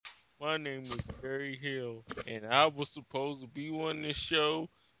My name is Gary Hill, and I was supposed to be on this show,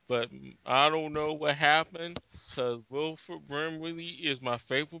 but I don't know what happened because Wilford Brimley is my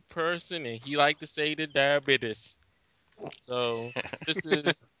favorite person, and he like to say the diabetes. So this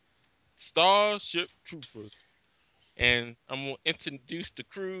is Starship Troopers, and I'm gonna introduce the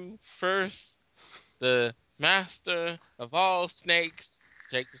crew first. The master of all snakes,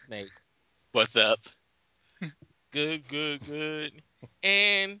 Jake the Snake. What's up? Good, good, good.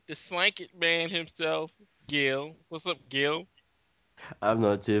 And the slanket man himself, Gil. What's up, Gil? I'm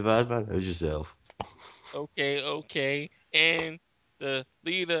not too bad, man. How's yourself? Okay, okay. And the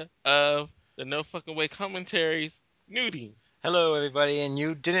leader of the No Fucking Way commentaries, Nudie. Hello, everybody, and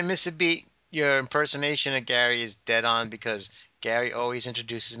you didn't miss a beat. Your impersonation of Gary is dead on because Gary always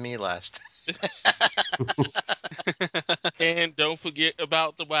introduces me last. And don't forget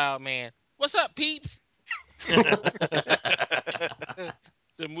about the Wild Man. What's up, peeps?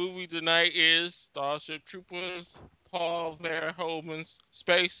 The movie tonight is Starship Troopers, Paul Verhoeven's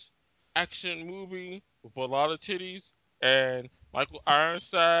space action movie with a lot of titties, and Michael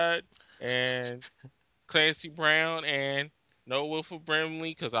Ironside, and Clancy Brown, and no Wilford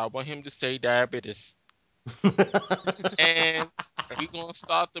Brimley, because I want him to say diabetes. And we're going to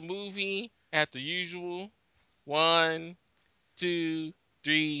start the movie at the usual. 1, 2,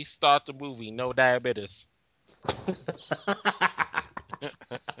 3, start the movie. No diabetes.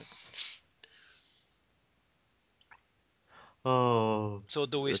 Oh, So,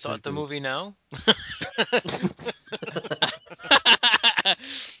 do we this is start the good. movie now?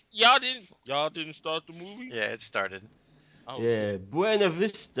 y'all didn't start the movie? Yeah, it started. Oh, Yeah, Buena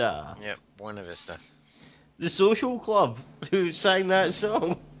Vista, Yep, Buena Vista. the social club. Who sang that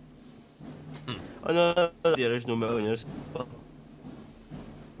song? Oh no, the original Millionaires Club.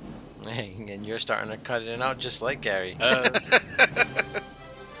 Hey, and you're starting to cut it in out just like Gary.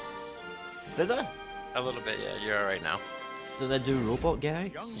 Did I? A little bit, yeah. You're all right now. Did I do Robot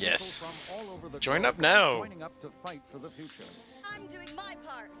Gary? Yes. Join up now. Joining up to fight for the future. I'm doing my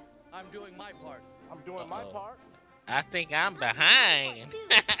part. I'm doing my part. I'm doing my part. I think I'm behind.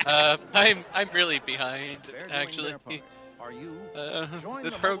 I'm really behind, They're doing actually. their part. Are you? Join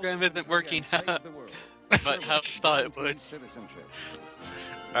This the program Bubble isn't Community working and save out, the world. but how I thought it would. Citizenship.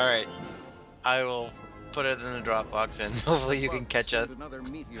 All right. I will put it in the Dropbox, and hopefully you can catch up. Send another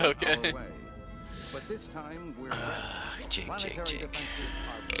meteor Okay. our way. But this time we're Jake. planetary defenses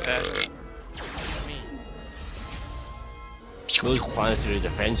are Uh, better. Those planetary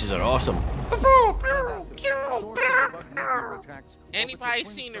defenses are awesome. Anybody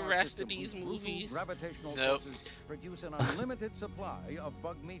seen the rest of these movies? Nope.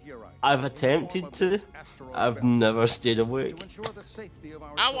 I've attempted to. I've never stayed awake.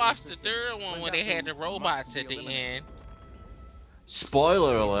 I watched the third one where they had the robots at the end.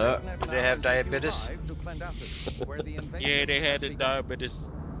 Spoiler alert. Do they have diabetes? Yeah, they had the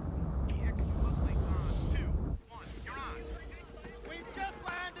diabetes.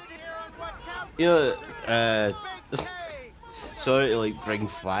 You know, sorry to like bring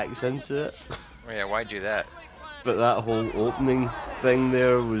facts into it, Oh, yeah, why do that? but that whole opening thing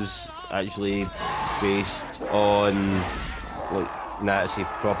there was actually based on like Nazi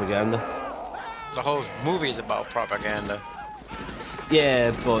propaganda. The whole movie is about propaganda.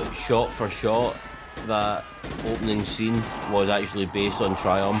 Yeah, but shot for shot, that opening scene was actually based on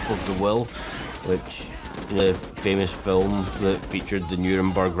Triumph of the Will, which the famous film that featured the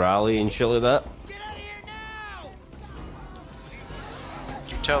Nuremberg Rally and shit like that.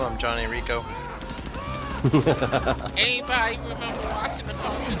 You tell them, Johnny Rico. Anybody remember watching the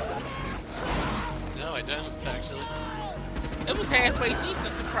cartoon? No, I don't, actually. It was halfway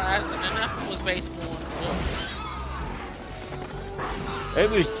decent, surprising enough. It was based on the book. It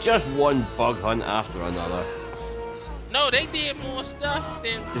was just one bug hunt after another. No, they did more stuff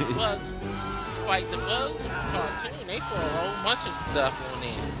than was like the bugs in the cartoon. They put a whole bunch of stuff on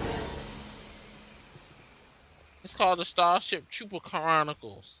there. It's called the Starship Trooper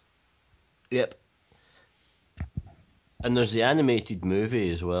Chronicles. Yep. And there's the animated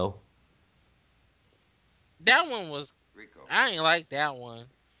movie as well. That one was. Rico. I ain't like that one.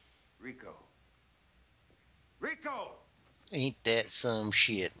 Rico. Rico! Ain't that some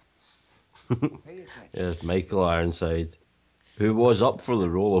shit? Pay attention. There's Michael Ironside, who was up for the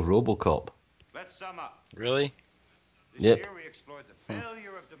role of RoboCop. Let's sum up. Really? This Yep. year we explored the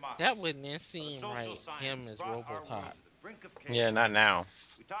failure of democracy. That wouldn't even The seem social right. science Him as brought our world RoboCop. to the brink of chaos. Yeah, not now.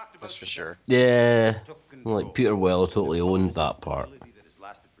 We talked about That's for the sure. Yeah, took control. like Peter Weller totally owned that part. Responsibility that has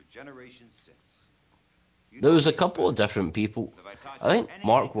lasted for generations since. You There know was a the couple of experience. different people. Have I taught I think you anything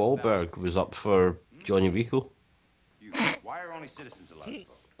Mark about Wahlberg was up for Johnny Rico. you? Why are only citizens allowed to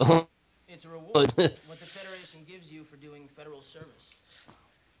vote? It's a reward. What the Federation gives you for doing federal service.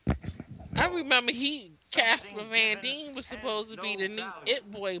 I remember Casper Van Dien was supposed to be the new It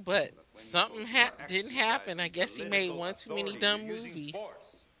Boy, but something didn't happen. I guess he made one too many dumb movies.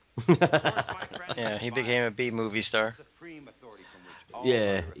 Yeah, he became a B movie star.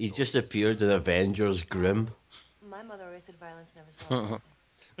 Yeah, he just appeared in Avengers Grimm. My mother always said violence never solves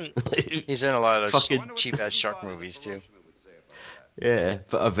He's in a lot of Fucking- cheap-ass shark movies, too. Yeah,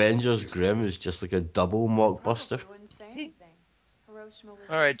 but Avengers Grimm is just like a double mockbuster.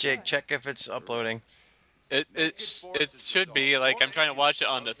 Alright, Jake, check if it's uploading. It should be, like, I'm trying to watch it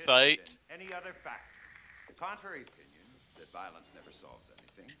on the site. Any other fact? The contrary opinion that violence never solves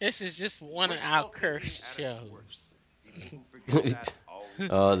anything. This is just one of our cursed shows. People who forget that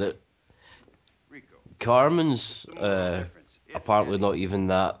always The Rico. Carmen's Difference, if apparently any, not even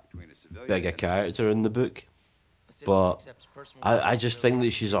that between a civilian big a and character in the book. A But citizen accepts personal I just think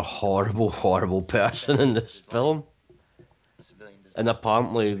that she's a horrible, horrible person in this film. A civilian does And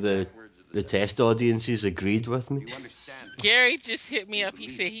apparently the test audiences agreed with me. you understand Gary just hit me up. He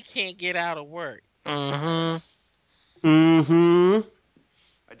said he can't get out of work. Mm-hmm. Mm-hmm.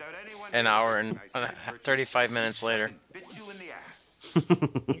 I doubt anyone An hour and I said virtually 35 minutes later. bit you in the ass.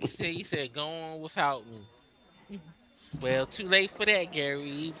 He said, go on without me. Well, too late for that, Gary.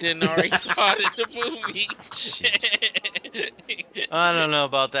 You didn't already started the movie. I don't know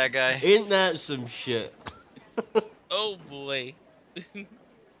about that guy. Ain't that some shit? Oh boy.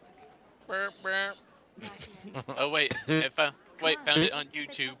 Burp, burp. Oh, wait. Found it on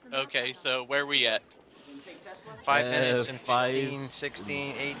YouTube. Okay, so where we at? 5 minutes and 5. 15,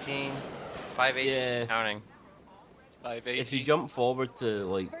 16, 18, 5, 18, Yeah. counting. 518. If you jump forward to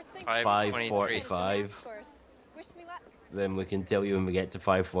like 5:45, then we can tell you when we get to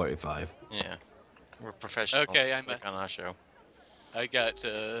 5:45. Yeah. We're professionals. Okay, just I'm like on our show. I got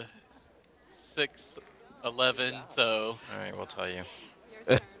 6:11, so Alright, we'll tell you.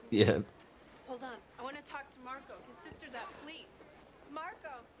 Yeah. Hold on. I want to talk to Marco. His sister's at fleet.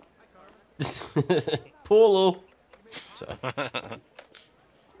 Marco. Polo.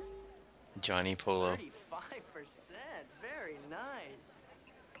 Johnny Polo. 35%. Very nice.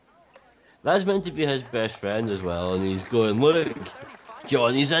 That's meant to be his best friend as well, and he's going, look,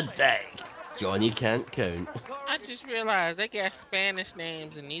 Johnny's a dick. Johnny can't count. I just realized they got Spanish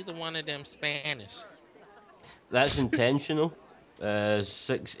names and neither one of them Spanish. That's intentional.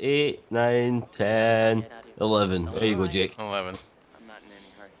 6, 8, 9, 10, 11. There you go, Jake. 11. I'm not in any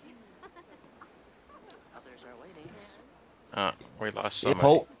hurry. Others are waiting. We lost Yeah,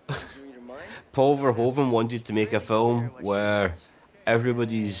 somebody. Paul Verhoeven wanted to make a film where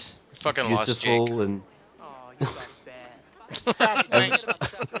everybody's Fucking lost Jake. beautiful and Oh, you got bad. Stop playing. He's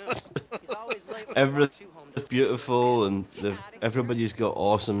always late when Every- he wants you home to- beautiful and everybody's got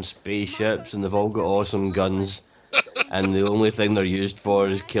awesome spaceships and they've all got awesome guns and the only thing they're used for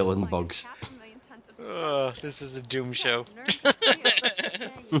is killing bugs. This is a doom show.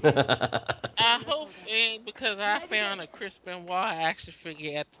 I hope it ain't because I found a Chris Benoit action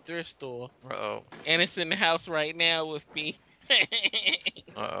figure at the thrift store. Uh-oh. And it's in the house right now with me.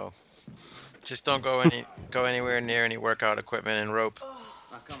 Uh-oh. Just don't go anywhere near any workout equipment and rope. Oh,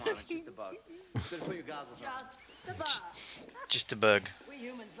 come on, it's just a bug. Better put your goggles on. Just above. Just a bug. We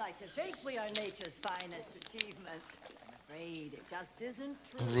humans like to think we are nature's finest achievement. I'm afraid it just isn't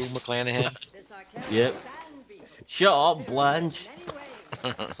true. Rue McClanahan. This archaic Yep. sand beetle Shut up, Blanche. in many ways.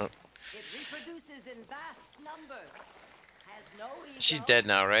 It reproduces in vast numbers. Has no ego. She's dead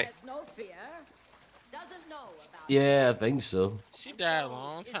now, right? Has no fear. Doesn't know about Yeah, I think so. She died a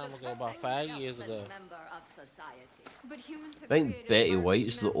long time ago, about 5 years ago. member of society. But humans I think Betty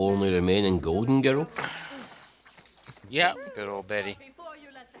White's the only remaining golden girl. Yep. Good old Betty. Before you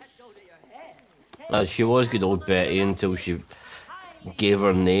let that go to your head, She was good old Betty until she gave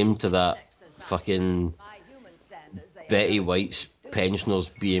her name to that fucking by human standards, they Betty White's pensioners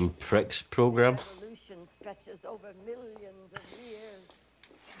being pricks program. evolution stretches over millions of years.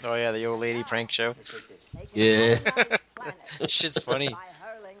 Oh yeah, the old lady prank show. Yeah. Shit's funny. By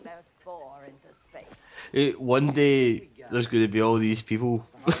hurling their spore into space. One day there's going to be all these people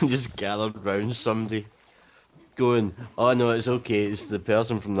just gathered round somebody going, oh no, it's okay, it's the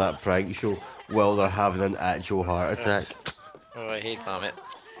person from that prank show while they're having an actual heart attack. Oh, I hate vomit.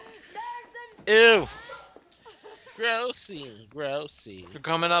 Ew. Grossy, grossy. We're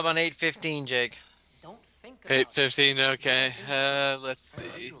coming up on 8:15, Jake. Don't think about 8:15. Okay. Let's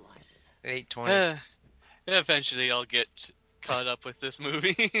see. 8:20. Eventually, I'll get caught up with this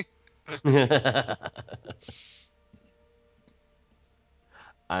movie.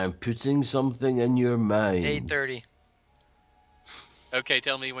 I'm putting something in your mind. 8:30. Okay,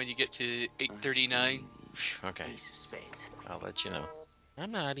 tell me when you get to 839. Okay, Ace of spades. I'll let you know.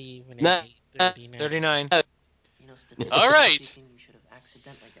 I'm not even at Nah. 8:39. 39. You know, statistically All right. speaking, you should have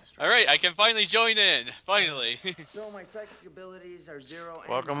accidentally guessed All right, I can finally join in. Finally. So my psychic abilities are 0 and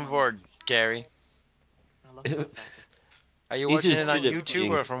Welcome none. aboard, Gary. Now look at the fact. Are you He's watching just it on good at YouTube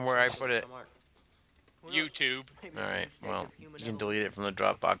being- or from where I put it? YouTube. Alright, well, you can delete it from the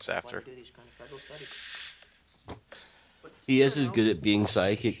Dropbox after. He is as good at being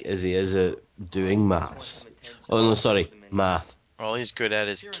psychic as he is at doing maths. Oh no, sorry, math. All he's good at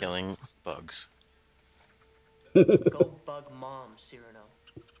is killing bugs. Go bug mom, Cyrano.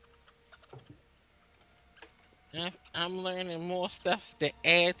 I'm learning more stuff to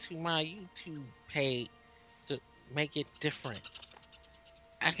add to my YouTube page to make it different.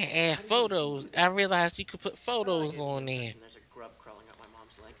 I can add photos. I realized you could put photos on there. There's a grub crawling up my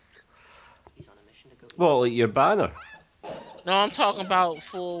mom's leg. He's on a mission to go eat. Well, like your banner. No, I'm talking about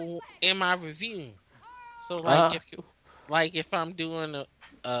for in my review. So like if I'm doing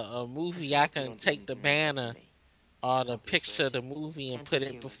a movie, I can take the banner or the picture of the movie and put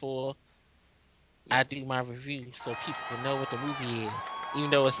it before I do my review, so people will know what the movie is, even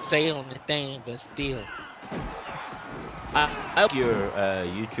though it's say on the thing, but still. I like your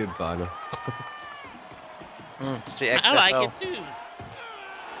YouTube banner. It's the XFL. I like it too.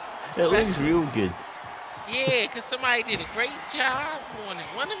 It looks real good. Yeah, because somebody did a great job on it.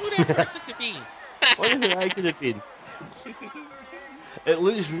 Wonder who that person could be. Wonder who that could have been. It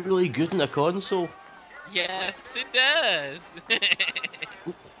looks really good in the console. Yes, it does.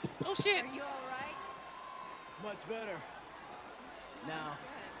 Oh shit. Are you alright? Much better. Now,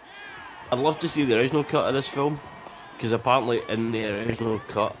 I'd love to see the original cut of this film, because apparently in the original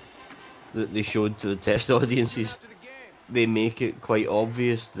cut that they showed to the test audiences, they make it quite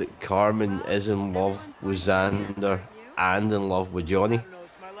obvious that Carmen is in love with Xander and in love with Johnny,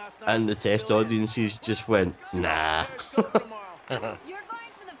 and the test audiences just went, nah. You're going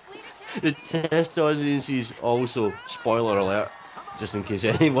to the fleet again? The test audiences also, spoiler alert, just in case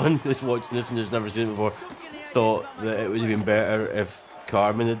anyone that's watching this and has never seen it before, thought that it would have been better if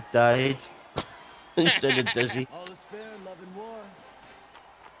Carmen had died instead of Dizzy. all is fair in love and war.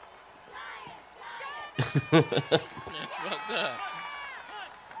 That's fucked up.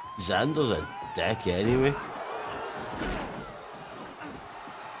 Xander's a dick anyway.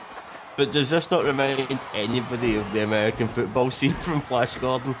 But does this not remind anybody of the American football scene from Flash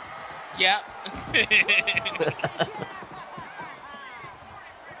Gordon? Yep.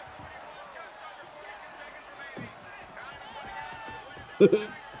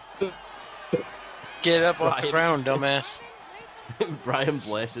 Get up off the Brian. ground, dumbass. Brian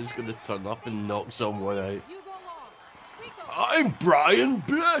Bless is going to turn up and knock someone out. You go long. We go. I'm Brian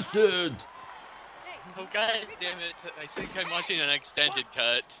Blessed! Hey, Oh god damn it! I think I'm watching an extended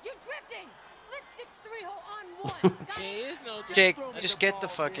cut. you're drifting. Flip 6-3 hole on 1. There is no Jake, just get the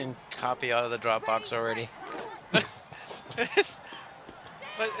fucking copy out of the Dropbox already.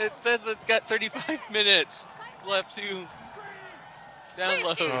 But it says it's got 35 minutes left to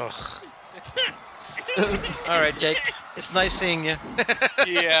download. Ugh. Alright, Jake. It's nice seeing you.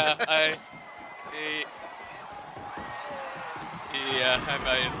 Yeah, I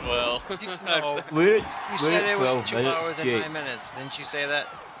might as well. No. We're You at said it was 12 2 minutes, hours and Jake. 9 minutes. Didn't you say that?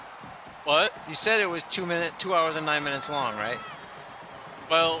 What? You said it was 2 hours and 9 minutes long, right?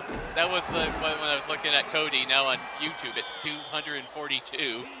 Well, that was when I was looking at Cody. Now on YouTube, it's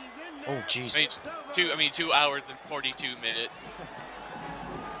 242. Oh, jeez. 2 hours and 42 minutes.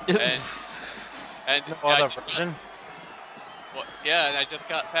 And No I other just got- version? yeah, and I just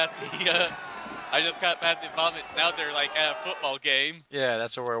got past the vomit. Now they're like at a football game. Yeah,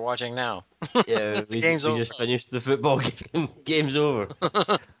 that's what we're watching now. Yeah, we Game's over. just finished the football game. Game's over.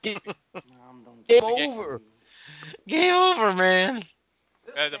 Game Mom, don't Game Okay. over! Game over, man.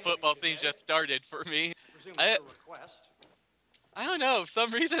 The football thing just started for me. I don't know. For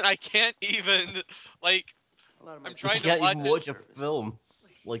some reason, I can't even like. I'm You trying to can't watch even it. watch a film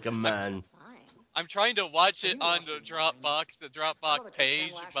like a man. Flying. I'm trying to watch it on the Dropbox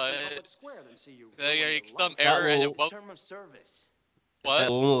page, but there's some error and it won't. Term of service. What?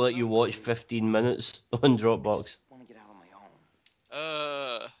 It'll only let you watch 15 minutes on Dropbox. Want to get out on my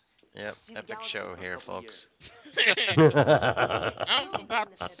own. Yep, epic show here, folks. I'm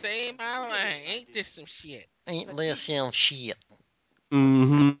about to say my line. Ain't this some shit? Ain't this some shit.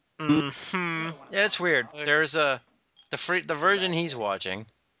 Mm-hmm. Yeah, it's weird. There's the version he's watching,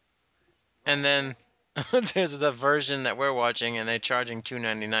 and then there's the version that we're watching, and they're charging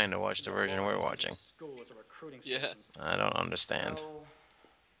 $2.99 to watch the version we're watching. Yeah. I don't understand. No,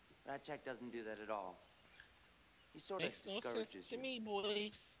 that check doesn't do that at all. He sort of Makes no sense discourages to you. me,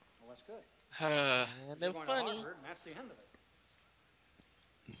 boys. Well, that's good. And they're You're going to funny. Harvard, and that's the end of it.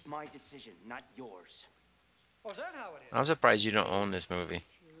 It's my decision, not yours. Oh, is that how it is? I'm surprised you don't own this movie.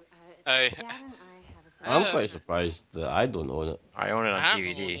 I, I'm quite surprised that I don't own it. I own it on I own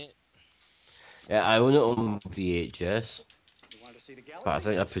DVD. it. Yeah, I own it on VHS, You wanted to see the but I galaxy?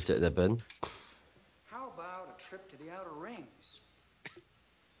 think I put it in the bin. How about a trip to the outer rings?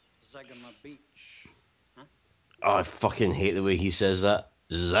 Zagama Beach. Oh, I fucking hate the way he says that.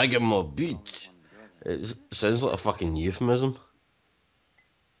 Zagamo Beach. It sounds like a fucking euphemism.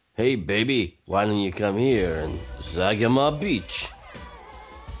 Hey baby, why don't you come here and Zagama Beach?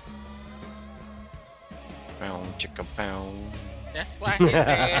 Pound, chicka pound. That's why his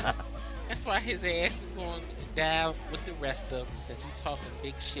ass. That's why his ass is going down with the rest of them, because he's talking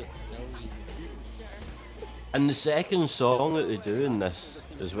big shit for no reason. And the second song that they do in this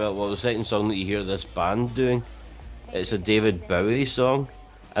as well, the second song that you hear this band doing, it's a David Bowie song,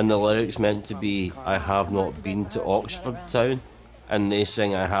 and the lyrics meant to be, I have not been to Oxford town, and they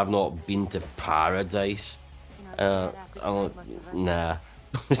sing, I have not been to paradise. I'm like, nah.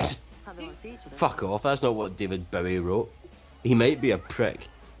 Fuck off, that's not what David Bowie wrote. He might be a prick,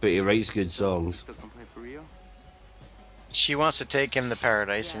 but he writes good songs. She wants to take him to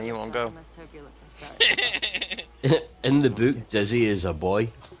paradise and he won't go. In the book, Dizzy is a boy.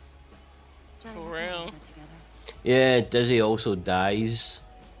 For real. Yeah, Dizzy also dies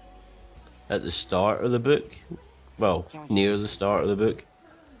at the start of the book. Well, near the start of the book.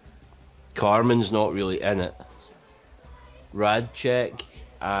 Carmen's not really in it. Radchek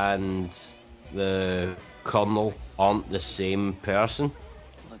and the Colonel aren't the same person.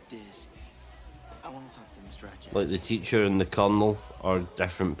 Look, Diz, I want to talk to Mr. Ratchet. Like the teacher and the Colonel are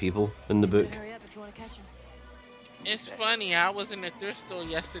different people in the book. It's funny, I was in the thrift store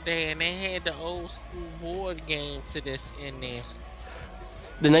yesterday and they had the old school board game to this in there.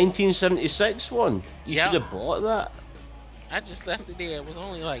 The 1976 one. You Yep. should have bought that. I just left it there. It was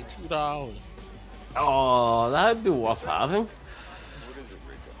only like $2. Oh, that'd be worth having. What is it,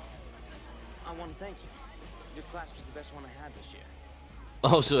 Rico? I want to thank you. Your class was the best one I had this year.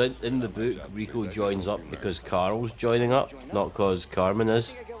 Also, in the book, Rico joins up because Carl's joining up, not because Carmen I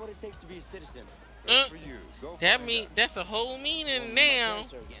is. think I got what it takes to be a citizen. For you. Go That find mean out. that's a whole meaning now.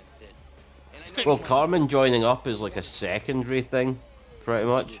 Answer against it. And I know Well, you Carmen joining up is like a secondary thing, pretty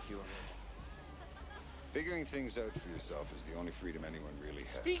much. Figuring things out for yourself is the only freedom anyone really has.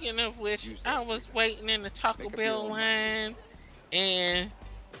 Speaking of which, Use that I was freedom. waiting in the Taco Make up your Bell own line, and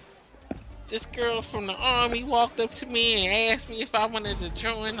this girl from the army walked up to me and asked me if I wanted to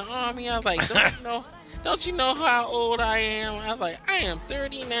join the army. I was like, don't you know how old I am? I was like, I am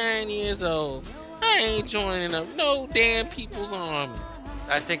 39 years old. I ain't joining up no damn people's army.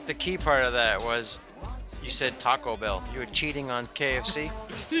 I think the key part of that was you said Taco Bell. You were cheating on KFC.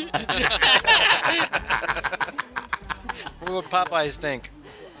 What would Popeyes think?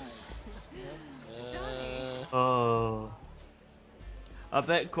 Oh. I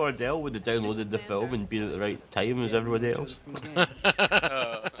bet Cordell would have downloaded the film and been at the right time as everybody else. uh,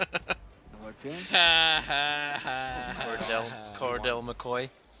 Ha ha ha. Cordell McCoy.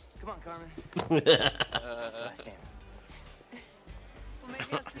 Come on, Carmen. uh, Last dance.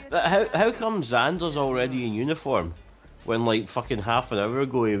 How come Xander's already in uniform when like fucking half an hour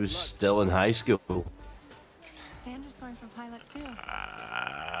ago he was still in high school? Xander's going for pilot too.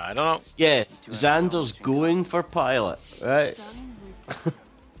 I don't know. Yeah, Xander's going for pilot, right? Johnny, are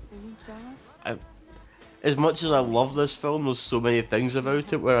you jealous? As much as I love this film, there's so many things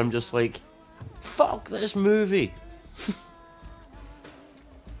about it where I'm just like, fuck this movie.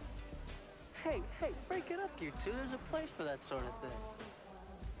 Hey, break it up, you two. There's a place for that sort of thing.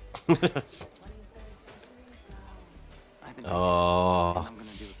 Oh, I'm gonna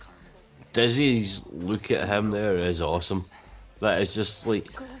do it, Carmen. Dizzy's look at him there is awesome. That is just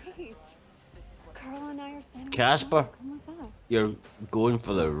like, Great. Carl and I are signing up. Casper, Come with us. you're going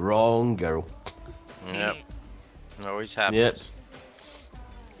for the wrong girl. Yep. Always happens.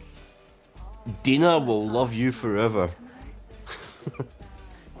 Dina will love you forever.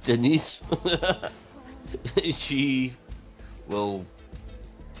 Denise, she will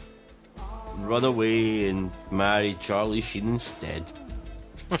run away and marry Charlie Sheen instead.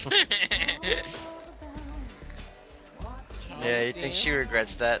 Yeah, you think she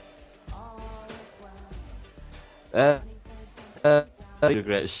regrets that? I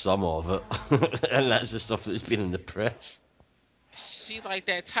regret some of it, and that's the stuff that's been in the press. She like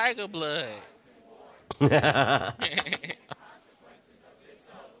that tiger blood.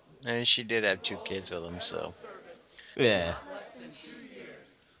 And she did have 2 kids with him, so. Yeah.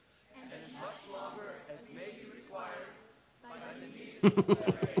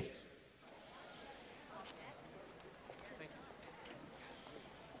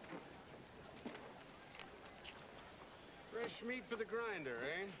 Fresh meat for the grinder,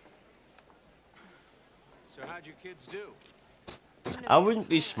 eh? So how'd your kids do? I wouldn't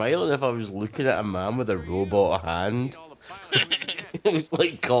be smiling if I was looking at a man with a robot hand,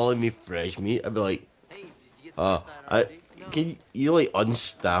 like calling me fresh meat. I'd be like, oh, can you like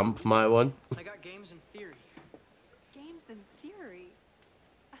unstamp my one? I got games in theory. Games in theory.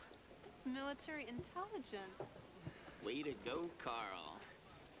 It's military intelligence. Way to go, Carl.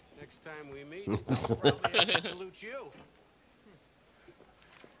 Next time we meet, I'll probably have to salute you.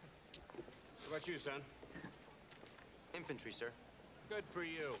 What about you, son? Infantry, sir. Good for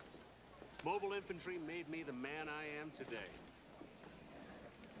you. Mobile infantry made me the man I am today.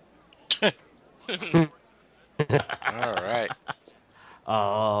 All right.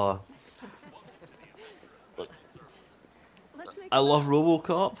 I love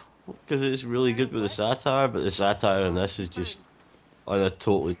RoboCop because it's really good with the satire, but the satire in this is just on a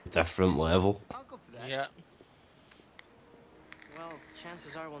totally different level. Yeah. Well,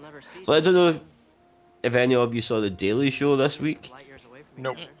 chances are we'll never see. So I don't know if any of you saw the Daily Show this week.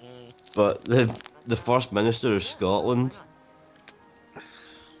 Nope. But the First Minister of Scotland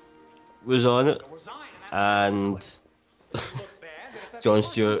was on it, and Jon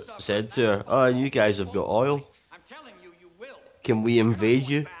Stewart said to her, "Oh, you guys have got oil. Can we invade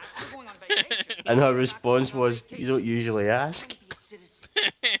you?" And her response was, "You don't usually ask."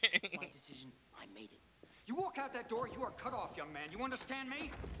 You walk out that door, you are cut off, young man. You understand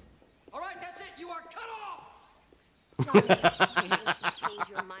me? All right, that's it. You are cut off. Change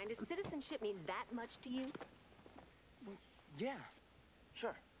your mind. Does citizenship mean that much to you? Yeah,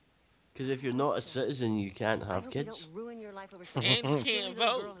 sure. Because if you're not a citizen, you can't have kids. Don't ruin your life over some And silly can't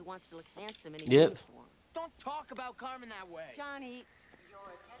little vote. girl who wants to look handsome in a Yep. uniform. Don't talk about Carmen that way. Johnny,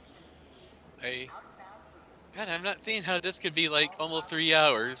 Hey. God, I'm not seeing how this could be like almost 3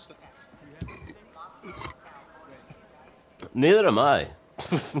 hours. Neither am I.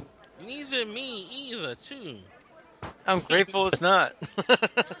 Neither me either, too. I'm grateful it's not.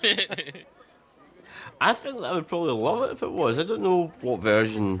 I think I would probably love it if it was. I don't know what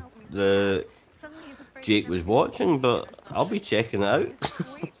version the Jake was watching, but I'll be checking it out.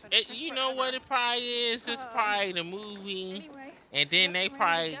 You know what it probably is? It's probably the movie, and then they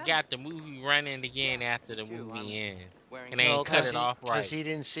probably got the movie running again after the movie ends. And they ain't cut it off right. Because he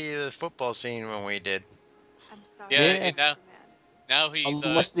didn't see the football scene when we did. I'm sorry. Yeah, and now he's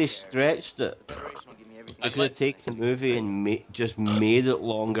Unless they stretched it. They could have taken the movie and just made it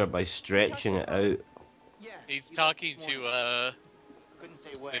longer by stretching it out. he's talking to the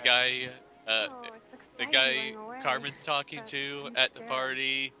guy the guy Carmen's talking to at the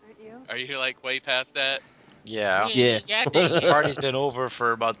party. Are you like way past that? Yeah. Yeah. The party's been over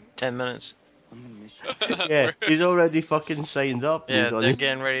for about 10 minutes. Yeah, he's already fucking signed up. Yeah, He's on they're his-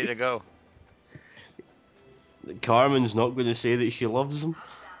 getting ready to go. Carmen's not going to say that she loves him.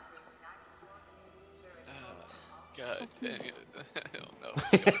 God dang it. I don't know.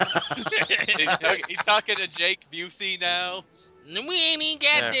 He's talking to Jake Busey now. We ain't even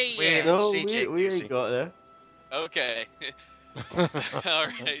got there yet. No, we ain't got there. Okay.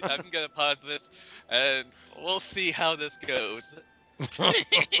 Alright, I'm gonna pause this and we'll see how this goes.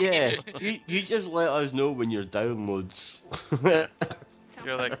 Yeah, you just let us know when your downloads.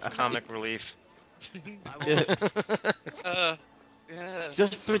 You're like comic relief. Yeah.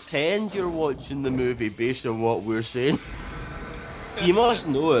 Just pretend you're watching the movie based on what we're saying. You must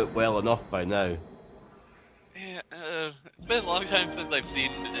know it well enough by now. Yeah, it's been a long time since I've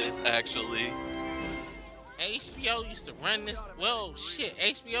seen this, actually. HBO used to run this. Well, shit,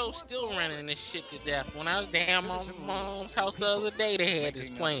 HBO's still running this shit to death. When I was down my mom's house the other day, they had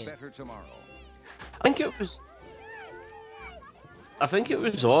this playing. I think it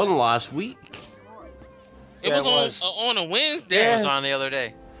was on last week. It was on a Wednesday. Yeah, it was on the other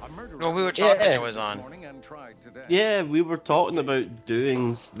day. No, we were talking. It was on. Yeah, we were talking about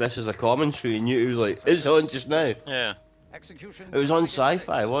doing this as a commentary, and you was like, "It's on just now." Yeah. It was on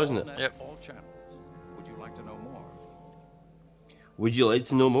Sci-Fi, wasn't it? Yep. Would you like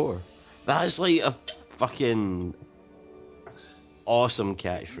to know more? That is like a fucking awesome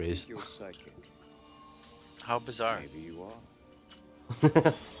catchphrase. How bizarre. Maybe you are.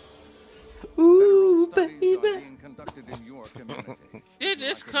 Ooh, baby. Did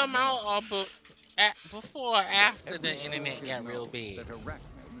this come out or before or after the internet got real big?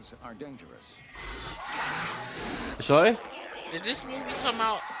 Sorry? Did this movie come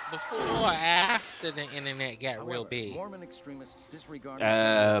out before or after the internet got real big? Mormon extremists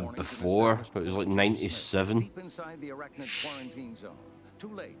disregarded Before. It was like 97. deep inside the arachnid quarantine zone. Too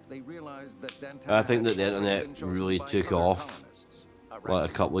late, they realized that I think that the internet really took off like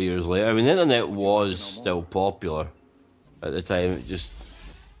a couple of years later. I mean, the internet was still popular at the time. It just,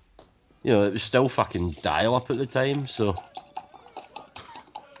 you know, it was still fucking dial-up at the time, so...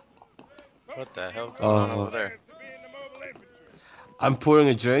 What the hell's going on over there? I'm pouring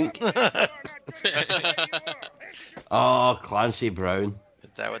a drink. Oh, Clancy Brown. Is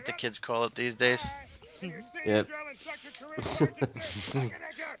that what the kids call it these days? Yep.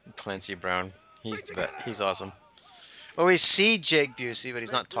 Clancy Brown. He's the best. He's awesome. Well, we see Jake Busey, but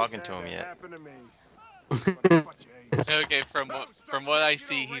he's not talking to him yet. Okay, from what I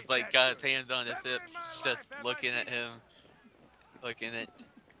see, he's like got his hands on his hips, just looking at him, looking at.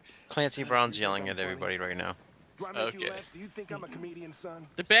 Clancy Brown's yelling at everybody right now. Okay. Do you think I'm a comedian, son?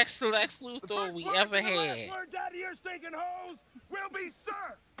 The best Lex Luthor we ever had. Words out of your stinking holes will be,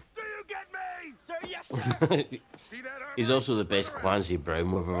 sir. Do you get me? Sir, yes, sir. See that, He's also the best Clancy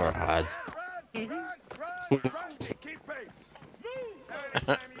Brown we've ever had. Keep pace.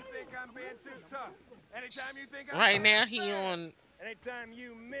 Anytime you think I'm being too tough. Anytime you think I'm Right now he on Anytime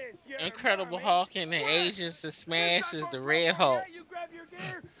you miss your Incredible Hulk and the Agents of Smash is the Red Hulk.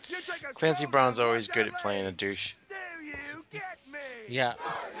 Clancy Brown's always good at playing a douche. Yeah.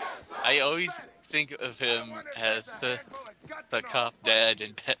 I always think of him as the cop dad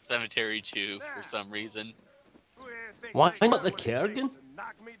in Pet Cemetery 2 for some reason. Why not the Kerrigan?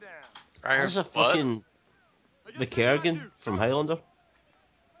 That's a fucking... The Kerrigan from Highlander?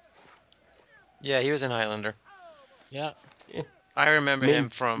 Yeah, he was in Highlander. Yeah. I remember him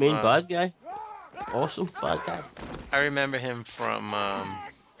from... Main bad guy. Awesome bad guy. I remember him from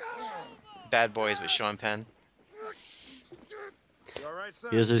Bad Boys with Sean Penn.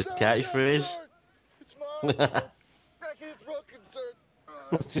 Here's his catchphrase.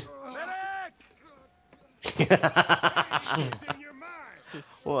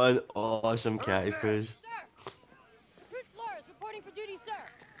 What an awesome catchphrase.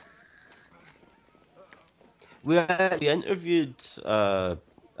 We interviewed a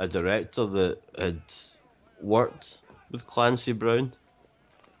director that had worked with Clancy Brown,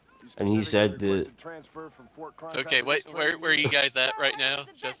 and he said that... Okay, wait, where are you guys at right now?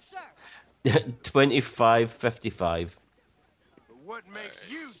 Just 25:55. What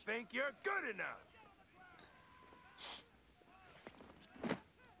makes you think you're good enough?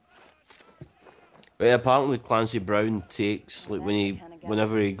 But apparently Clancy Brown takes, like,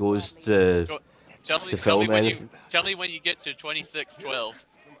 whenever he goes to film anything. Tell me when you get to 26:12.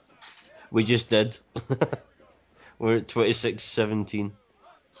 We just did. We're at 26:17.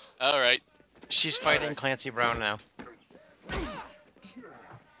 All right. She's fighting Clancy Brown now.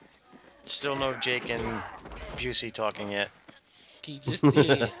 Still no Jake and Busey talking yet. He just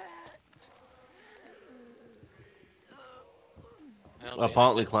did.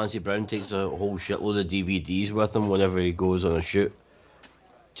 Apparently Clancy Brown takes a whole shitload of DVDs with him whenever he goes on a shoot.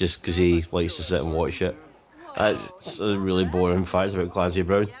 Just because he likes to sit and watch it. That's a really boring fact about Clancy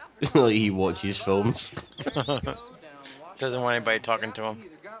Brown. Like, he watches films. Doesn't want anybody talking to him.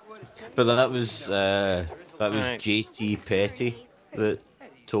 But that was Right. JT Petty that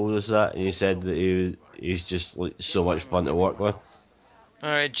told us that, and he said that he's just like so much fun to work with.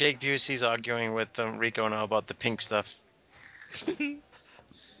 Alright, Jake Busey's arguing with Rico now about the pink stuff.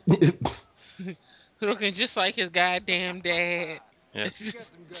 Looking just like his goddamn dad. Yeah.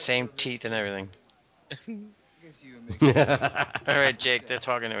 Same teeth and everything. Alright, Jake, they're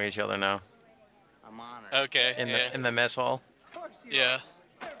talking to each other now. Okay. In the mess hall. Yeah.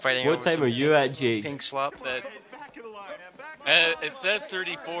 Fighting What over time some are you at, Jake? Pink slop. It says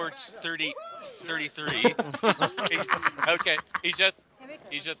 33. Okay, he just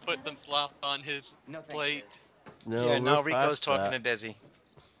put some slop on his plate. No, Yeah, now we're Rico's past talking that. to Desi.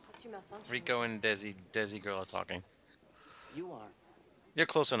 Rico and Desi girl are talking. You are. You're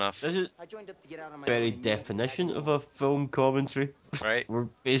close enough. This is I joined up to get out on my very own. definition of a film commentary. Right? We're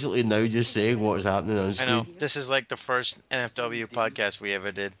basically now just saying what's happening on I screen. know. This is like the first NFW podcast we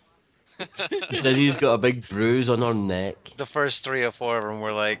ever did. Dizzy's got a big bruise on her neck. The first 3 or 4 of them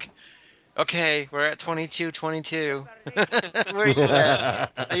were like, okay, we're at 22. Where are you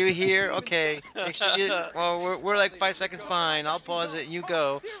at? Are you here? Okay. Make sure you, well, we're like 5 seconds behind. I'll pause it. You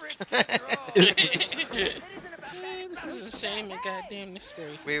go. This is a shame and goddamn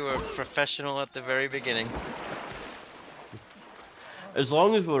disgrace. We were professional at the very beginning. As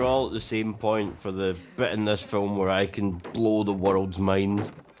long as we're all at the same point for the bit in this film where I can blow the world's mind,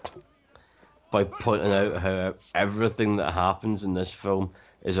 by pointing out how everything that happens in this film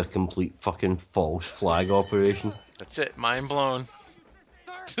is a complete fucking false flag operation. That's it. Mind blown.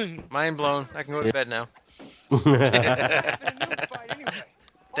 Mind blown. I can go to bed now.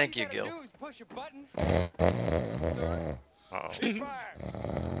 Thank you, Gil.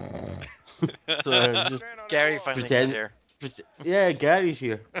 So just Gary finally got here. Yeah, Gary's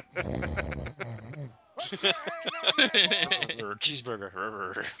here.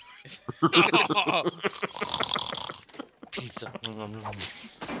 Cheeseburger. Pizza.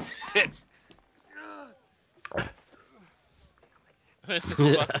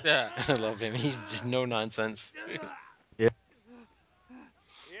 Fuck that. I love him. He's just no nonsense. Yeah.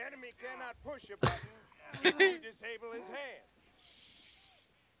 The enemy cannot push a button. You disable his hand.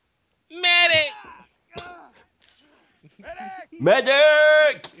 Medic!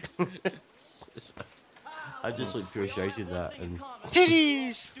 Medic! I just like pure shouted that and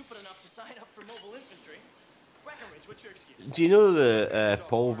titties. Do you know that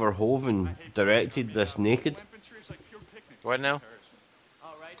Paul Verhoeven directed this naked? What now?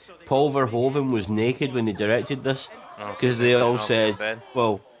 Paul Verhoeven was naked when he directed this because they all said,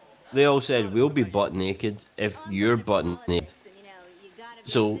 well, they all said we'll be butt naked if you're butt naked.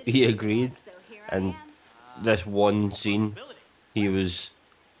 So he agreed, and this one scene, he was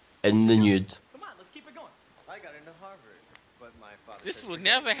in the nude. This will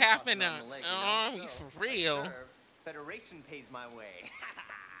never happen on Army for real. Federation pays my way.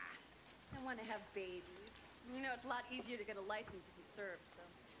 I want to have babies. You know, it's a lot easier to get a license if you serve, so.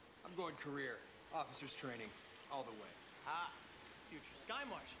 I'm going career. Officers training. All the way. Ah, future Sky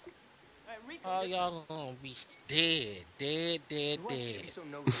Marshal. Oh, y'all gonna be dead. So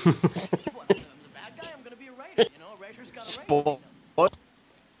nosy. What, I'm the bad guy? I'm gonna be a writer, you know? A writer's got a writer. What?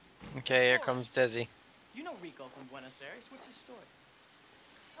 Okay, here comes Desi. You know Rico from Buenos Aires. What's his story?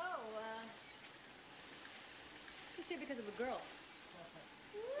 Oh, he's here because of a girl.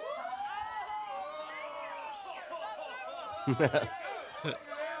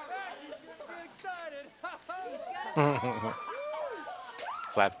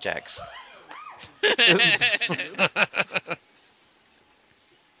 Flapjacks. This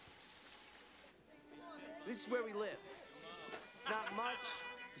is where we live. It's not much,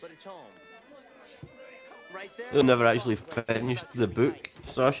 but it's home. Right there. They never actually finished the book,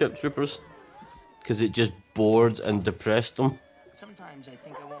 Starship Troopers, because it just bored and depressed them. Sometimes I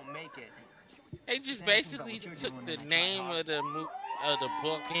think I won't make it. They just basically took the name of the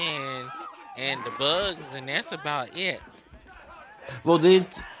book and the bugs, and that's about it. Well,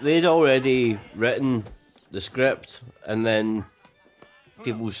 they'd already written the script, and then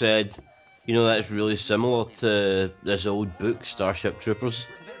people said, you know, that's really similar to this old book, Starship Troopers.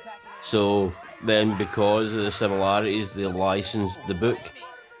 So then, because of the similarities, they licensed the book.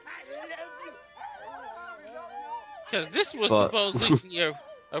 Because this was supposed to be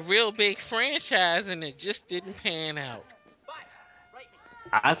a real big franchise, and it just didn't pan out.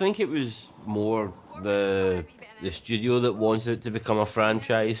 I think it was more the studio that wanted it to become a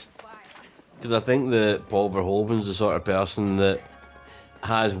franchise. Because I think that Paul Verhoeven's the sort of person that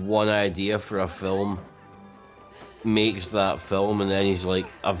has one idea for a film, makes that film, and then he's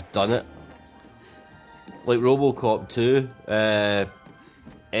like, I've done it. Like RoboCop 2, Ed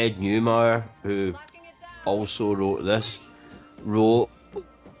Neumeyer, who also wrote this, wrote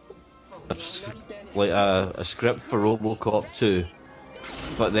a script for RoboCop 2,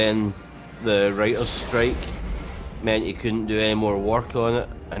 but then the writer's strike meant he couldn't do any more work on it,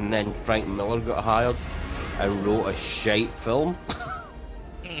 and then Frank Miller got hired and wrote a shite film.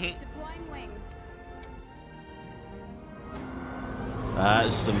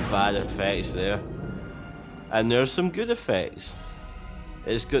 That's some bad effects there. And there's some good effects.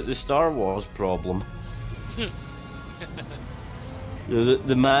 It's got the Star Wars problem.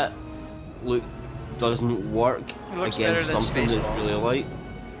 the matte look doesn't work against something that's really light.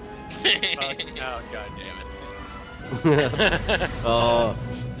 Oh, god damn it.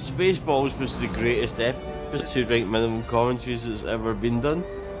 Spaceballs was the greatest episode to rank minimum commentaries that's ever been done.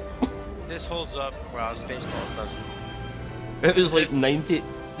 This holds up. Wow, Spaceballs doesn't. It was like 90.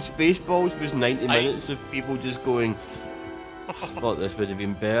 Spaceballs was 90 minutes of people just going, I thought this would have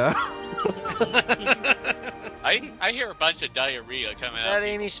been better. I hear a bunch of diarrhea coming out. That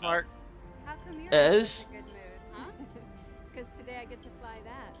Amy Smart. How come you're It is. in a good mood, huh? Because today I get to fly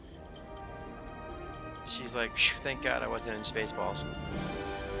that. She's like, thank God I wasn't in Spaceballs.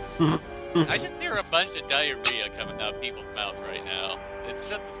 I just hear a bunch of diarrhea coming out of people's mouths right now. It's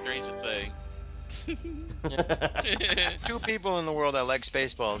just the strangest thing. Two people in the world that like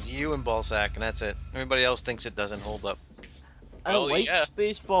Spaceballs, you and Ballsack, and that's it. Everybody else thinks it doesn't hold up. I like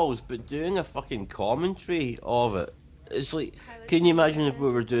Spaceballs, but doing a fucking commentary of it, it's like, can you imagine if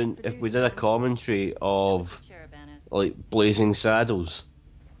we did a commentary of, like, Blazing Saddles?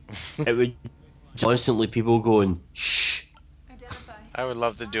 It would constantly people going, shh. I would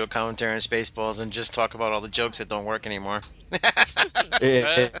love to do a commentary on Spaceballs and just talk about all the jokes that don't work anymore.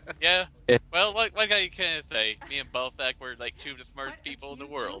 Yeah. Well, what can I say? Me and Balthak were like two of the smartest people in the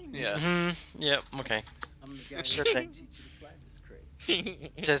world. Yeah. Yep. Okay. Sure thing.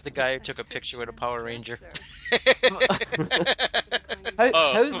 Says the guy who took a picture with a Power Ranger. How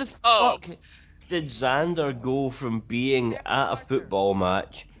the fuck did Xander go from being at a football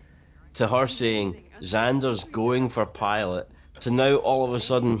match to her saying Xander's going for pilot to now all of a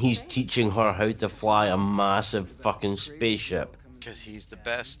sudden he's teaching her how to fly a massive fucking spaceship? Because he's the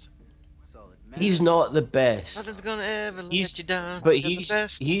best. He's not the best. Nothing's gonna ever let you down. But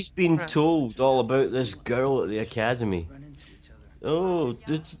he's been told all about this girl at the academy. Oh,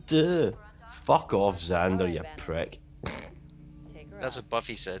 fuck off, Xander, you prick. That's what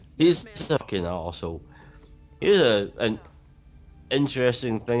Buffy said. He's a fucking arsehole. Here's an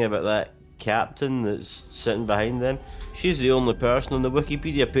interesting thing about that captain that's sitting behind them. She's the only person on the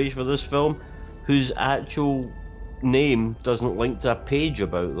Wikipedia page for this film whose actual name doesn't link to a page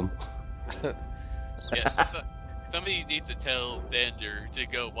about them. Yeah, somebody needs to tell Xander to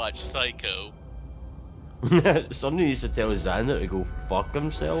go watch Psycho. Somebody needs to tell Xander to go fuck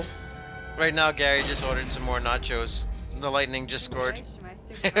himself. Right now, Gary just ordered some more nachos. The Lightning just scored.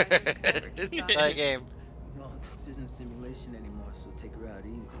 It's a tie game. No, this isn't simulation anymore, so take her out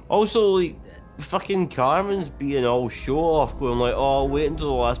easy. Also, like, fucking Carmen's being all show off, going like, oh, wait until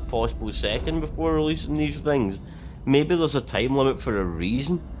the last possible second before releasing these things. Maybe there's a time limit for a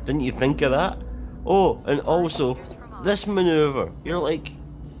reason. Didn't you think of that? Oh, and also, this maneuver, you're like,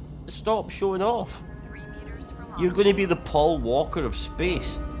 stop showing off. You're going to be the Paul Walker of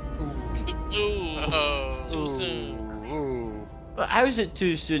space. Too soon. But how is it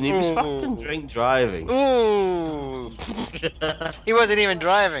too soon? He was fucking drink driving. Ooh. He wasn't even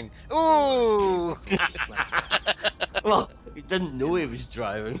driving. Ooh. Well, he didn't know he was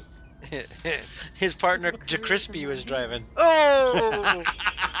driving. His partner, Crispy, was driving. Oh.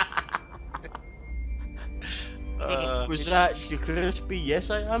 Was that Crispy? Yes,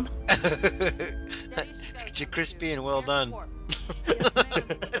 I am. Crispy and well done. I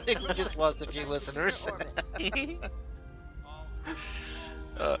think we just lost a few listeners.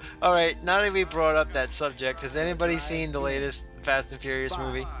 Alright, now that we brought up that subject, has anybody seen the latest Fast and Furious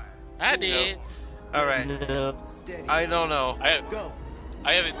movie? I did. No. Alright. No. I don't know.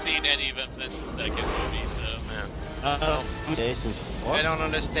 I haven't seen any of them since the second movie, so... I don't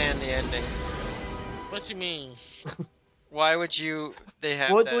understand the ending. What you mean? Why would you... They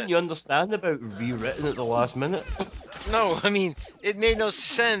have What that? don't you understand about rewritten at the last minute? No, I mean, it made no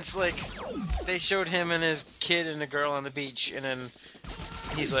sense. Like, they showed him and his kid and the girl on the beach, and then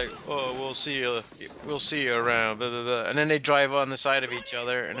he's like, "Oh, we'll see you around." Blah, blah, blah. And then they drive on the side of each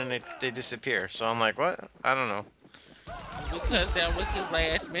other, and then they disappear. So I'm like, what? I don't know. Because that was his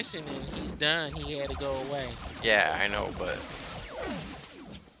last mission, and he's done. He had to go away. Yeah, I know, but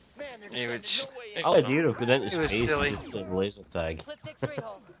it was just. The idea of going into It was space silly. and just playing laser tag. Flip 6-3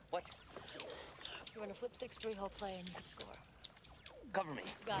 hole. What? You want to flip 6-3 hole play and you can score. Cover me.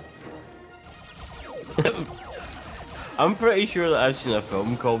 Got it. I'm pretty sure that I've seen a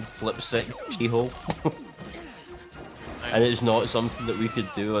film called Flip 60 Hole. And it's not something that we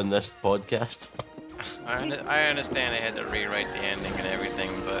could do on this podcast. I understand they had to rewrite the ending and everything,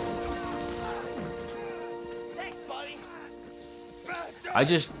 but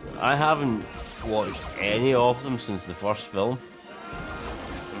I haven't watched any of them since the first film.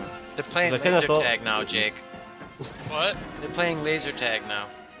 they're playing 'Cause I kinda laser thought- tag now, Jake. What? They're playing laser tag now.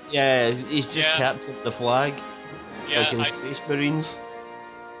 Yeah, he's just captured the flag. Yeah, like in Space Marines.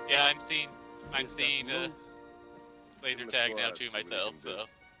 Yeah, I'm seeing laser tag now too myself, so.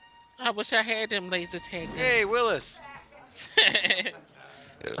 I wish I had them laser tag guns. Hey, Willis.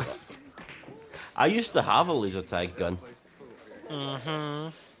 I used to have a laser tag gun. Mm-hmm.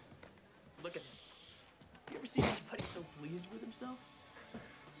 Look at him. You ever seen anybody so pleased with himself?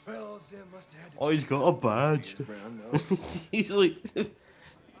 Well, Zim must have had to Oh, he's got a badge. He's like,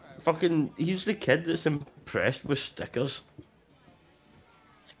 fucking, he's the kid that's impressed with stickers.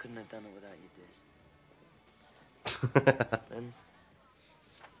 I couldn't have done it without you, Diz. Friends?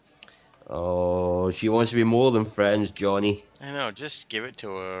 Oh, she wants to be more than friends, Johnny. I know, just give it to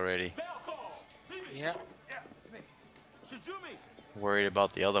her already. Yeah. Worried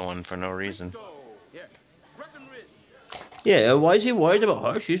about the other one for no reason. Yeah, why is he worried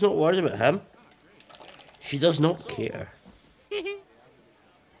about her? She's not worried about him. She does not care.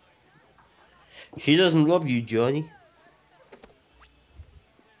 She doesn't love you, Johnny.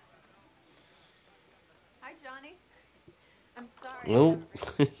 Hi, Johnny. I'm sorry. Oh,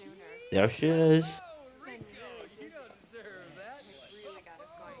 Sooner. there she is. Been really busy. You don't deserve that. Really got us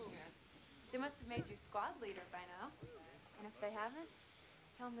going here. They must have made you squad leader by now. And if they haven't,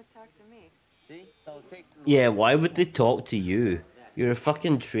 tell them to talk to me. See? All it takes is a Yeah, little- why would they talk to you? You're a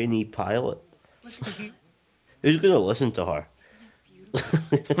fucking trainee pilot. Who's gonna listen to her?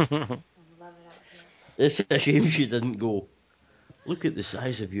 It's a shame she didn't go. Look at the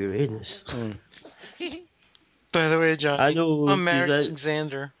size of your anus. By the way, John, I know I'm she's married at,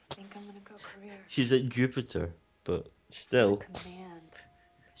 Alexander. Think I'm gonna go career. she's at Jupiter, but still. Command.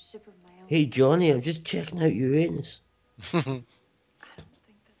 A ship of my own. Hey Johnny, I'm just checking out your anus. I don't think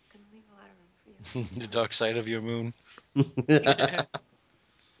that's gonna leave a lot of room for you. The dark side of your moon. I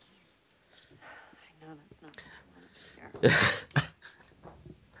know that's not what you want to hear.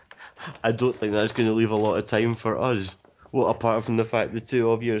 I don't think that's going to leave a lot of time for us. Well, apart from the fact the two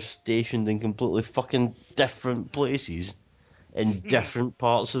of you are stationed in completely fucking different places, in different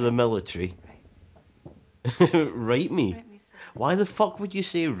parts of the military. Write me. Why the fuck would you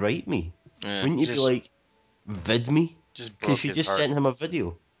say write me? Yeah, Wouldn't you be like, vid me? Just Because broke she his just heart. sent him a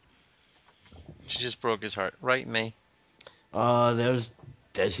video. She just broke his heart. Write me. Ah, there's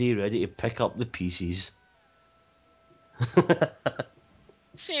Dizzy ready to pick up the pieces.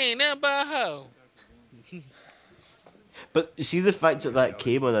 She ain't nothing but a hoe. But see the fact that that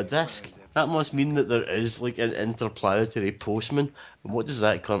came on a disc, that must mean that there is like an interplanetary postman. And what does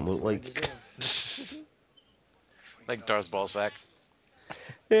that cunt look like? Like Darth Balzac.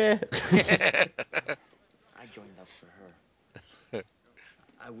 Yeah. I joined up for her.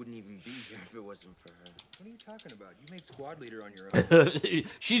 I wouldn't even be here if it wasn't for her. What are you talking about? You made squad leader on your own.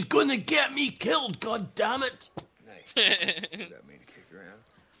 She's gonna get me killed, god damn it! Nice. That made you kick around.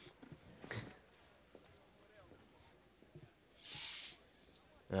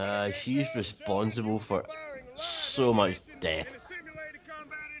 She's responsible for so much death.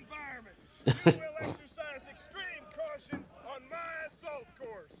 Will exercise extreme caution on my assault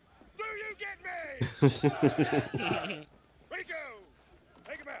course. Do you get me? Rico,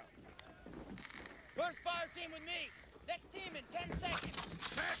 take him out. First fire team with me. Next team in 10 seconds.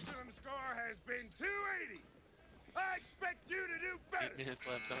 Maximum score has been 280. I expect you to do 8 better. minutes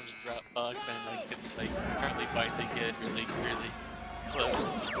left on the Dropbox, and I can probably finally get really close.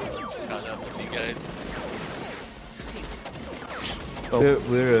 Caught up with you guys.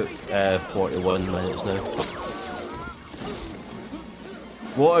 We're at 41 minutes now.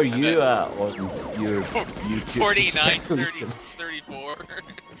 What are you at on your YouTube? 49, 30, 34.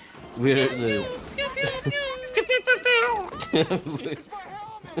 We're at the.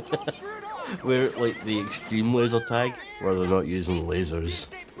 We're at like the extreme laser tag where they're not using lasers.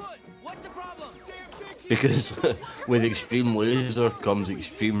 Because with extreme laser comes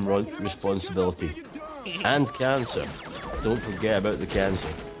extreme responsibility. And cancer. Don't forget about the cancer.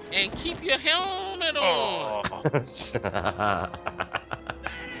 And keep your helmet on.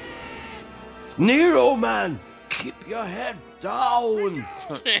 Nero, man! Keep your head down!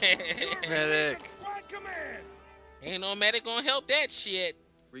 Medic. Ain't no medic gonna help that shit.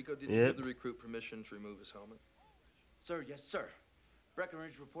 Rico, did you Yep. give the recruit permission to remove his helmet? Sir, yes, sir.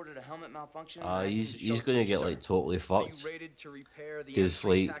 Breckenridge reported a helmet malfunction. He's gonna get like totally fucked. Rated to repair the Because M3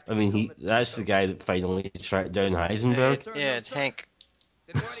 like, I tactical mean, helmet? that's the guy that finally tracked down Heisenberg. Yeah, it's Hank.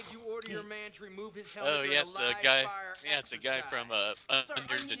 Then why did you order your man to remove his helmet? Oh, during yeah, a the live guy. fire Yeah, it's the guy exercise? from Sir,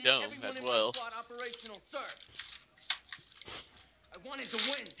 Under I the needed Dome everyone as in my well. squad operational, sir. I wanted to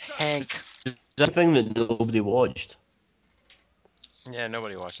win, sir. Hank. The thing that nobody watched. Yeah,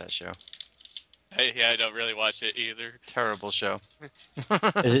 nobody watched that show. I don't really watch it either. Terrible show.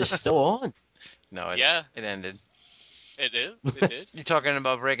 Is it still on? No, it ended. It is? It did? You talking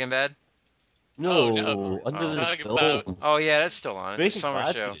about Breaking Bad? No, no. Under the Talking Dome. about- Oh yeah, that's still on. It's a Breaking summer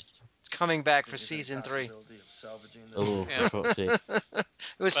Bad show. did. It's coming back for season 3. Oh, Yeah. for fuck's sake. It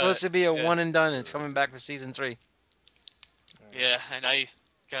was supposed to be a yeah. one and done. It's coming back for season 3. Yeah, and I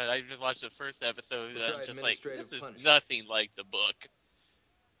just watched the first episode, and I'm just like, administrative this is punishment. nothing like the book.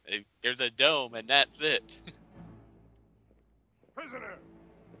 There's a dome, and that's it. Prisoner.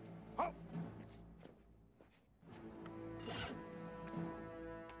 Halt.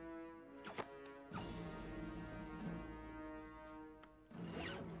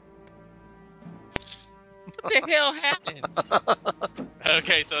 What the hell happened?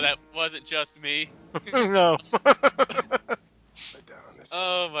 Okay, so that wasn't just me. No. Sit down on this.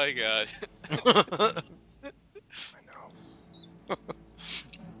 Oh my god. I know.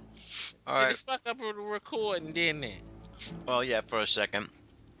 All Did right. it fuck up with the recording, didn't it? Well, yeah, for a second.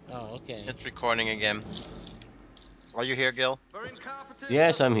 Oh, okay. It's recording again. Are you here, Gil?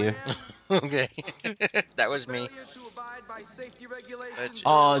 Yes, I'm here. Okay. That was me.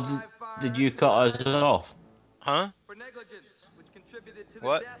 Oh, did you cut us off? Huh?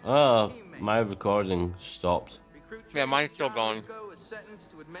 What? Oh, my recording stopped. Yeah, mine's still going.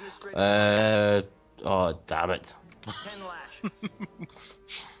 Oh, damn it.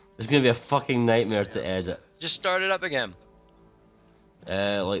 It's gonna be a fucking nightmare to edit. Just start it up again.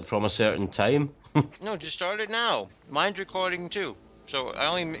 Like from a certain time? No, just start it now. Mine's recording too. So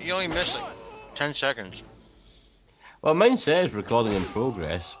you only missed like 10 seconds. Well, mine says recording in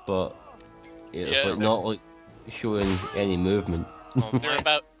progress, but it's like not like showing any movement.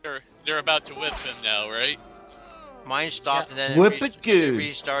 They're about to whip him now, right? Mine stopped and then it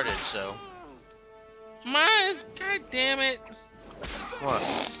restarted, so. Mine's, god damn it.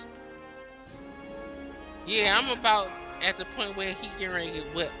 What? Yeah, I'm about at the point where he getting ready to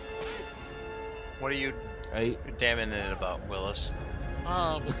get whipped. What are you damning it about, Willis?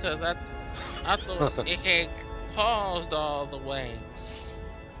 Oh, because I thought it had paused all the way.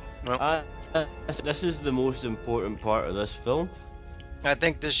 This is the most important part of this film. I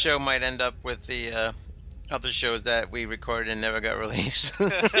think this show might end up with the other shows that we recorded and never got released.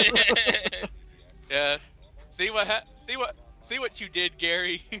 Yeah. See what you did,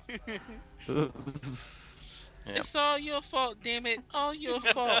 Gary. It's all your fault, damn it. All your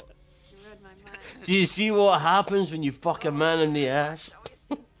fault. Do you see what happens when you fuck a man in the ass?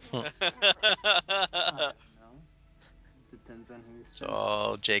 It's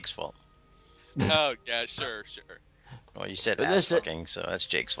all Jake's fault. Oh, yeah, sure. Well, you said ass fucking, so that's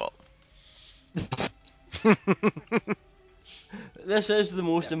Jake's fault. This is the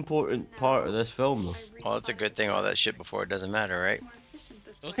most important part of this film, though. Well, it's a good thing all that shit before it doesn't matter, right?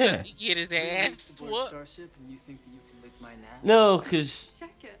 Okay, he get his ass whooped. No, because...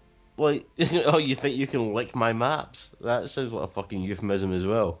 Like, oh, you think you can lick my maps? That sounds like a fucking euphemism as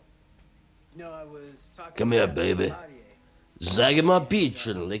well. No, I was talking. Come here, baby. Zag in my beach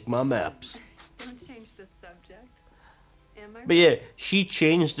and lick my maps. Don't change the subject. Am I? But yeah, she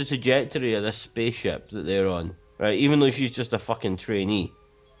changed the trajectory of this spaceship that they're on, right? Even though she's just a fucking trainee.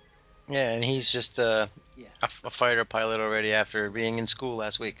 Yeah, and he's just a fighter pilot already after being in school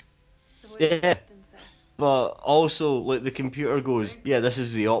last week. Yeah. But also, like, the computer goes, yeah, this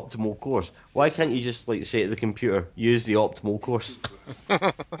is the optimal course. Why can't you just, like, say to the computer, use the optimal course? That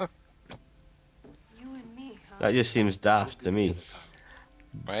just seems daft to me.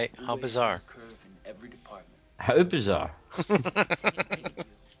 Right? How bizarre. How bizarre.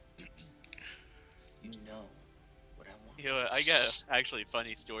 You know, I got actually a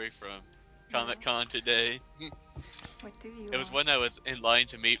funny story from Comic-Con today. What do you It was when I was in line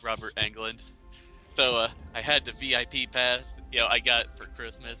to meet Robert Englund. So I had the VIP pass, I got for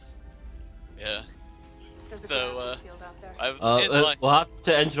Christmas. Yeah. So I was in line. We'll have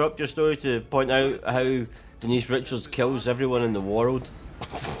to interrupt your story to point out how Denise Richards kills everyone in the world.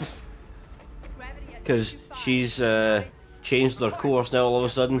 Because she's changed her course now all of a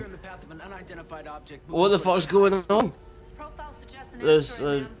sudden. What the fuck's going on? There's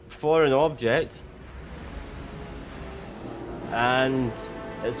a foreign object. And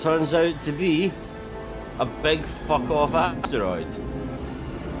it turns out to be a big fuck-off asteroid.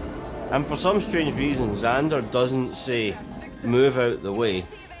 And for some strange reason, Xander doesn't say, move out the way.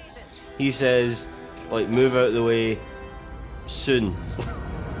 He says, like, move out the way soon.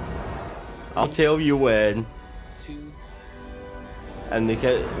 I'll tell you when. And they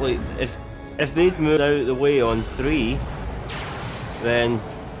can, like, if they'd moved out the way on 3, then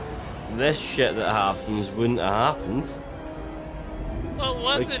this shit that happens wouldn't have happened. Well,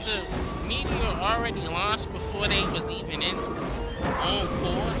 wasn't the meteor already launched before they was even on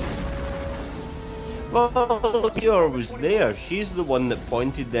course? Well, the meteor was there. She's the one that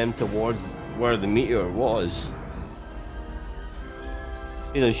pointed them towards where the meteor was.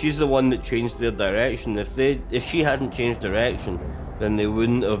 You know, she's the one that changed their direction. If she hadn't changed direction, then they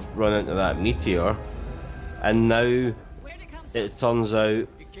wouldn't have run into that meteor. And now it turns out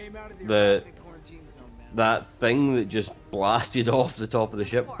that thing that just blasted off the top of the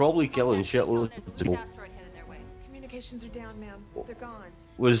ship, probably killing shitloads of people. Communications are down, ma'am. They're gone.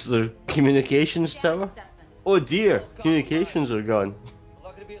 Was the communications tower? Oh dear, communications are gone.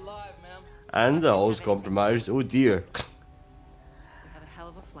 Lucky to be alive, ma'am. And the hull's compromised. Oh dear. Have a hell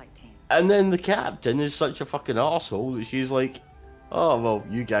of a flight team. And then the captain is such a fucking arsehole that she's like, oh well,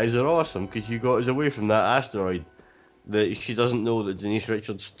 you guys are awesome because you got us away from that asteroid that she doesn't know that Denise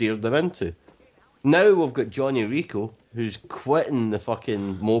Richards steered them into. Now we've got Johnny Rico, who's quitting the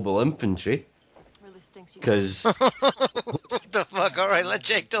fucking mobile infantry stinks. Because What the fuck? All right, let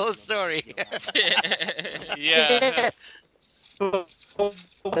Jake tell the story. Yeah.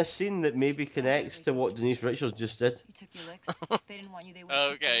 a scene that maybe connects to what Denise Richards just did. You took your licks. They didn't want you. They would.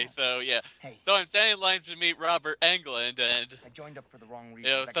 Okay, so yeah. So I'm standing in line to meet Robert Englund, and I joined up for the wrong you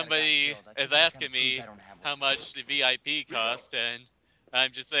reason. know, somebody is asking me how much the VIP cost, and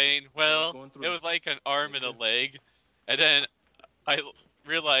I'm just saying, well, it was like an arm and a leg, and then I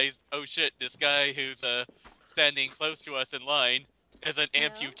realized, oh shit, this guy who's standing close to us in line is an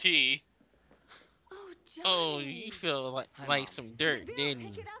amputee. Oh, you feel like some dirt,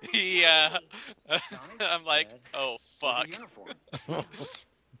 didn't you? Yeah. I'm like, oh fuck.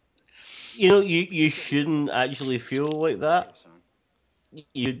 You know, you shouldn't actually feel like that.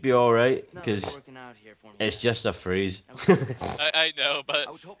 You'd be all right because it's just a phrase. I know, but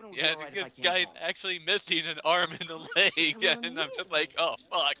yeah, this guy's actually missing an arm and a leg, and I'm just like, oh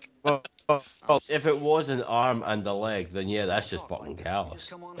fuck. Well, if it was an arm and a leg, then yeah, that's just fucking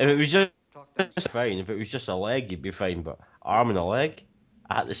callous. If it was just fine, if it was just a leg, you'd be fine. But arm and a leg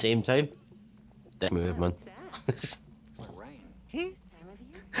at the same time, dick move, man.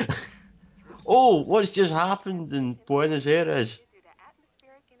 Oh, what's just happened in Buenos Aires?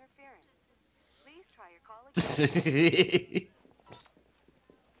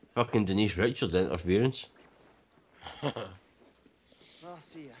 Fucking Denise Richards interference. I'll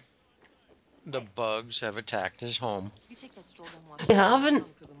see ya. The bugs have attacked his home. You take that stroll down They haven't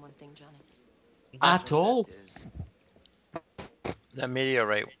one thing, Johnny. at all. That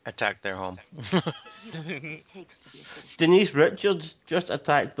meteorite attacked their home. Denise Richards just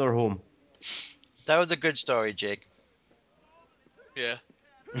attacked their home. That was a good story, Jake. Yeah.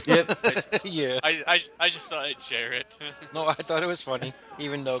 Yep. Yeah. I just thought I'd share it. No, I thought it was funny,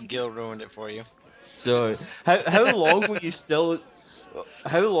 even though Gil ruined it for you. So, how long were you still?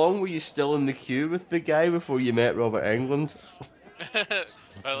 How long were you still in the queue with the guy before you met Robert Englund?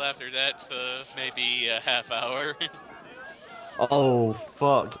 Well, after that, maybe a half hour. Oh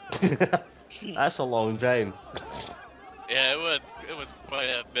fuck! That's a long time. Yeah, it was quite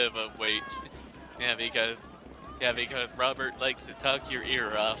a bit of a wait. Yeah, because Robert likes to talk your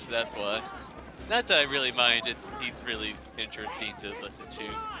ear off. That's why. Not that I really mind. He's really interesting to listen to.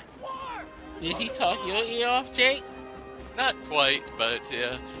 Did he talk your ear off, Jake? Not quite, but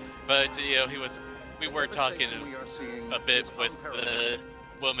yeah. But you know, we were talking a bit with the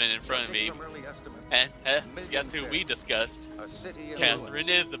woman in front of me, and guess who we discussed? Catherine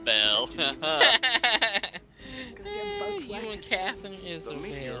Isabel. You and Catherine Isabel.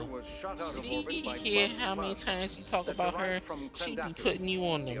 Did you hear how many times you talk about her? She be putting you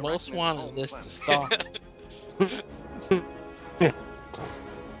on the most wanted list to start.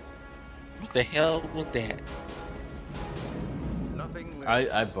 What the hell was that?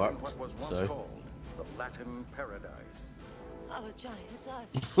 I burped. So. So. The Latin paradise. Oh, Johnny, it's us.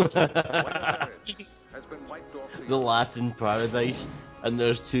 Has been wiped off The Latin Paradise, and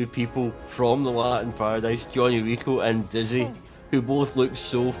there's two people from the Latin Paradise, Johnny Rico and Dizzy, who both look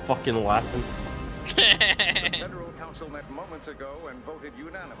so fucking Latin. The Federal Council met moments ago and voted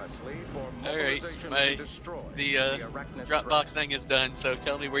unanimously for mobilization to destroy the Dropbox thing is done. So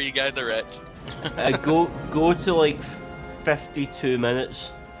tell me where you guys are at. Go to like 52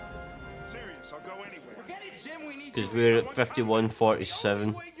 minutes. Serious, I'll go anywhere. Because we're at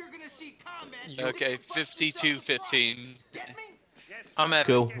 51:47. Okay, 52:15. I'm at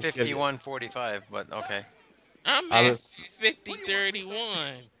Cool. 51:45, but okay. I'm at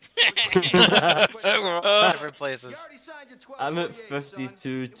 50:31. Different places. I'm at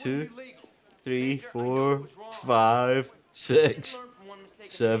 52, 2, 3, 4, 5, 6,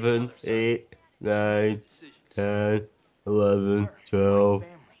 7, 8, 9, 10, 11, 12,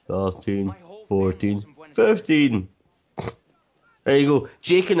 13, 14, 15. There you go.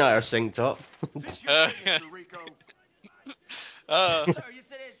 Jake and I are synced up.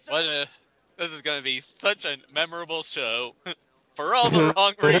 This is gonna be such a memorable show for all the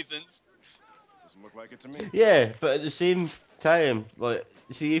wrong reasons. Doesn't look like it to me. Yeah, but at the same time, like,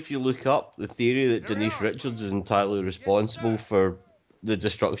 see if you look up the theory that Denise Richards is entirely responsible for the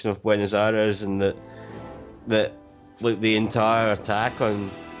destruction of Buenos Aires and that like the entire attack on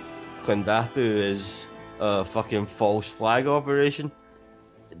Clondathu is a fucking false flag operation.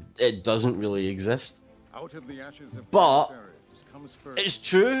 It doesn't really exist. Out of the ashes of But Buenos Aires comes first it's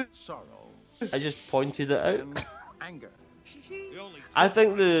true. sorrow, I just pointed it out. and anger. I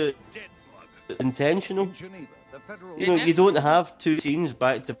think the intentional. In Geneva, the federal You know, you don't have two scenes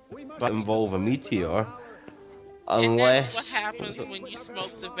back to back that involve a meteor And that's unless. what happens when you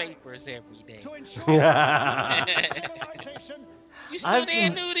smoke the vapors every day. You still there,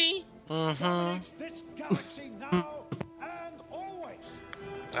 Nudie? Dominates this galaxy now and always.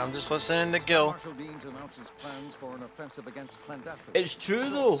 I'm just listening to Gil. Marshal Deans announces plans for an offensive against Clondalkin. It's true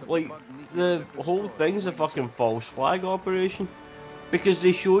though, like, the whole thing's a fucking false flag operation. Because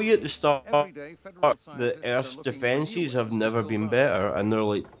they show you at the start that Earth's defences have never been better, and they're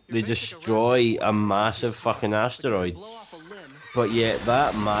like, they destroy a massive fucking asteroid. But yet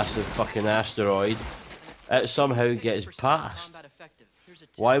that massive fucking asteroid, it somehow gets past.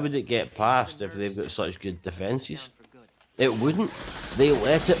 Why would it get past if they've got such good defences? It wouldn't. They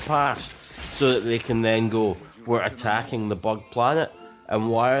let it past so that they can then go, we're attacking the bug planet. And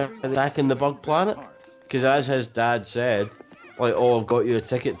why are they attacking the bug planet? Because as his dad said, like, oh, I've got you a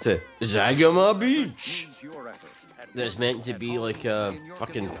ticket to Zagama Beach. That's meant to be like a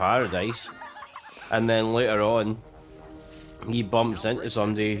fucking paradise. And then later on, he bumps into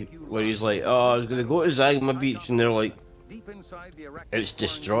somebody where he's like, oh, I was going to go to Zagama Beach. And they're like, it's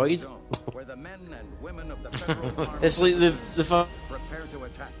destroyed. It's like the Prepare to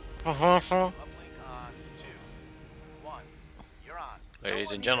attack.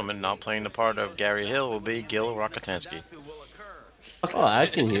 Ladies and gentlemen, now playing the part of Gary Hill will be Gil Rokotansky. Oh, I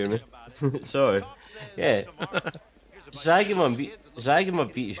can hear me. Sorry. Yeah.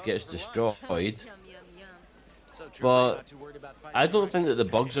 Zagama Beach gets destroyed. But I don't think that the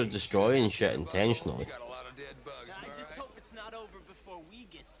bugs are destroying shit intentionally.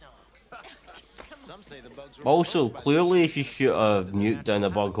 Also, clearly if you shoot a nuke down a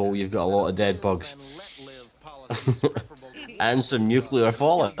bug hole, you've got a lot of dead bugs. And some nuclear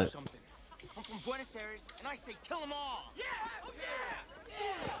fallout. I'm from Buenos Aires, and I say kill them all.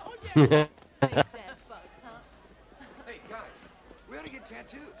 Hey guys, we ought to get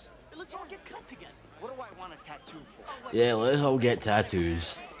tattoos. Let's all get cut together. What do I want a tattoo for? Yeah, let's all get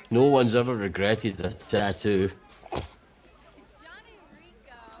tattoos. No one's ever regretted a tattoo.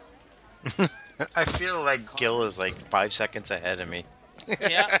 I feel like Gil is like 5 seconds ahead of me.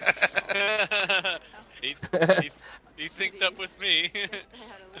 Yeah. He synced up with me.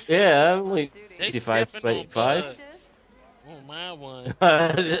 Yeah, I'm like They 55, stepping on 25. bugs. Oh, my one.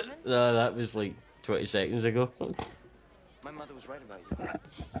 No, that was like 20 seconds ago. My mother was right about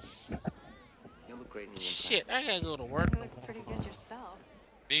you. You look great in the Shit, I gotta go to work. You look pretty good yourself.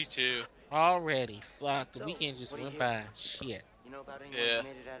 Me too. Already. Fuck, the weekend just went by. Shit. You know about anyone Yeah. who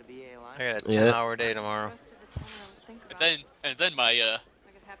made it out of BA alive? I got a 10-hour day tomorrow. And then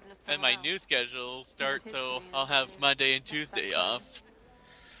my new schedule starts, so I'll have Monday and Tuesday off.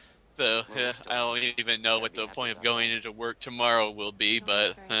 So yeah, I don't even know what the point of going into work tomorrow will be,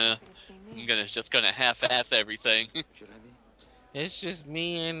 but I'm just gonna half-ass everything. It's just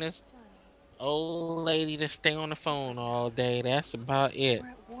me and this old lady that stay on the phone all day. That's about it.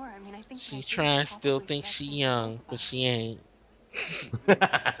 She trying to still think she young, but she ain't.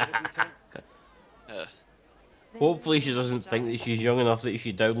 Hopefully she doesn't think that she's young enough that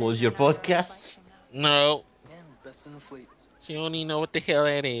she downloads your podcasts. No. Best in the fleet. She don't even know what the hell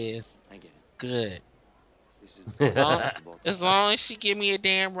that is. I get it. Good. This is As long as she give me a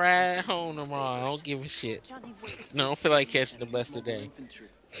damn ride home tomorrow, I don't give a shit. No, I don't feel like catching the bus today.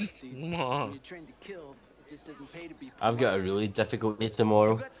 Come on. I've got a really difficult day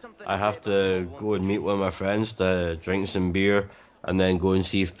tomorrow. I have to go and meet one of my friends to drink some beer and then go and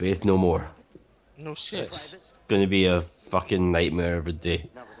see Faith No More. No shit. It's gonna be a fucking nightmare every day.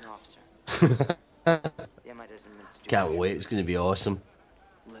 Can't wait, it's gonna be awesome.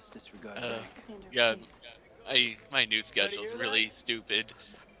 Yeah, my new schedule is really stupid.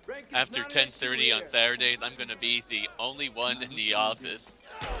 After 10:30 on Saturdays, I'm gonna be the only one in the office.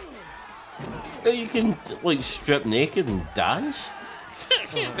 You can like strip naked and dance.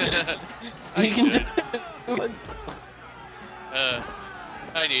 You can do it.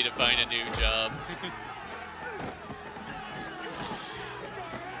 I need to find a new job.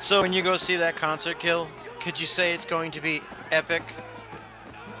 So when you go see that concert, Gil, could you say it's going to be epic?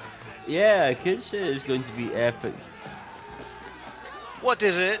 Yeah, I could say it's going to be epic. What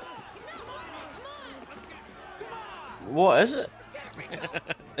is it? What is it?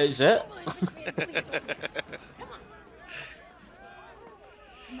 Is it?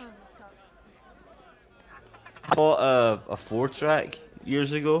 I bought a 4-track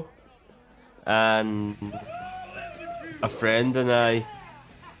years ago, and a friend and I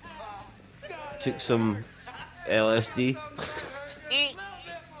took some LSD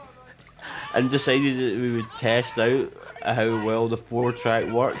and decided that we would test out how well the 4-track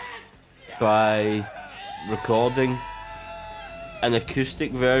worked by recording an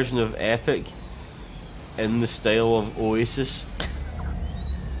acoustic version of Epic in the style of Oasis.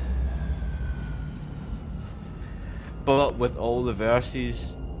 But with all the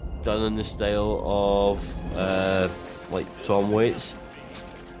verses done in the style of like Tom Waits.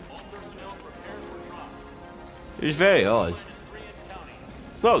 It was very odd.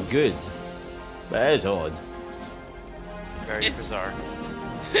 It's not good, but it is odd. Very bizarre.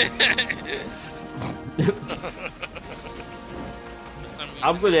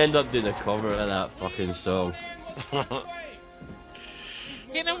 I'm gonna end up doing a cover of that fucking song.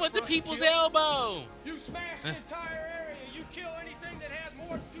 Hit him with the people's elbow! You smash the entire area. You kill anything that has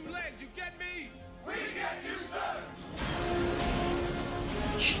more than 2 legs. You get me? We get you, sir.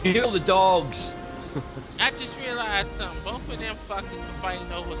 Kill the dogs! I just realized something. Both of them fucking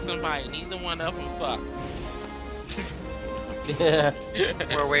fighting over somebody. Neither one of them fuck. Yeah.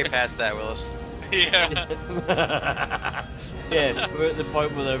 We're way past that, Willis. Yeah. Yeah, we're at the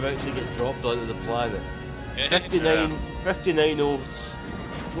point where they're about to get dropped onto the planet.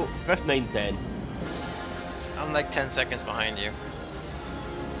 59:10. I'm like 10 seconds behind you.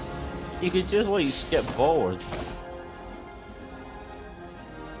 You could just like skip forward.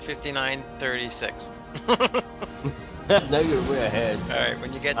 59:36. Now you're way ahead. Alright,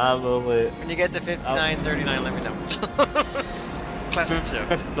 when you get to 59:39, let me know. Classic show.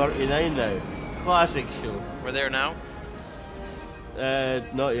 39 now. Classic show. We're there now?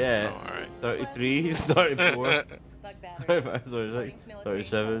 Not yet. Oh, alright. 33, 34, 35, 36,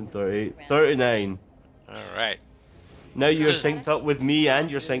 37, 38, 39. Alright. Now you're synced up with me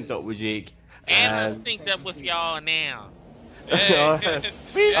and you're synced up with Jake. And I'm synced up with y'all now. Hey. I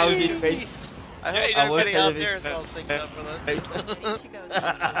was just waiting. I hope everybody out there is all synced up with us.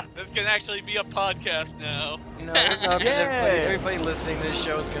 This can actually be a podcast now. You know, everybody listening to this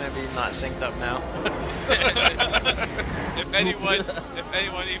show is gonna be not synced up now. If anyone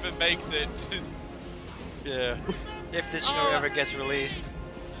even makes it. Yeah. If this show ever gets released.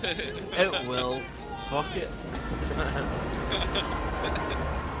 It will. Fuck it.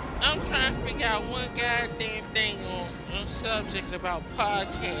 I'm trying to figure out one goddamn thing on subject about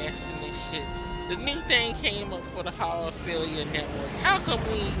podcasting and shit. The new thing came up for the Hall of Affiliate Network. How come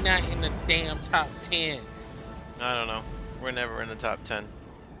we not in the damn top 10? I don't know. We're never in the top 10.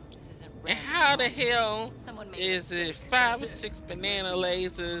 And how the hell is it 5 or 6 banana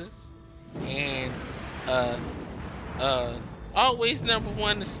lasers and always number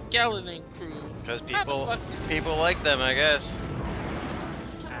 1 the Skeleton Crew? Because people like them, I guess.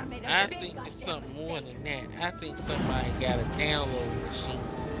 I think it's something more than that. I think somebody got a download machine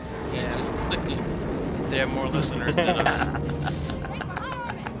and just click it. They have more listeners than us.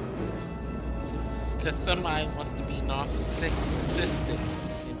 Because somebody wants to be narcissistic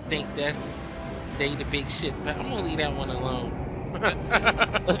and think they the big shit. But I'm gonna leave that one alone.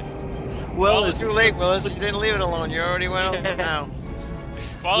 Well, it's too late, Willis. You didn't leave it alone. You already went over now.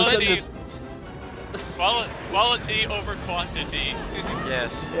 Quality over quantity.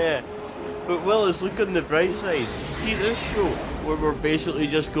 Yes. Yeah. But Willis, look on the bright side. See this show where we're basically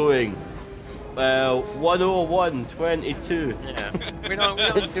just going 101.22. Yeah. We don't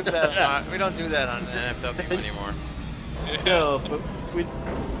do that. We don't do that on NFW anymore. No, but we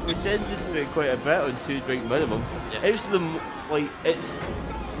tend to do it quite a bit on 2 drink minimum. Yeah. It's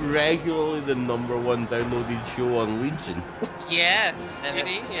regularly the #1 downloaded show on Legion. Yes, it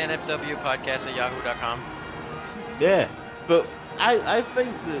is. NFWpodcast@yahoo.com. Yeah, but I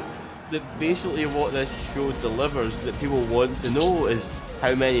think that basically what this show delivers that people want to know is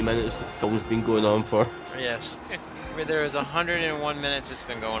how many minutes the film's been going on for. Yes. There is 101 minutes it's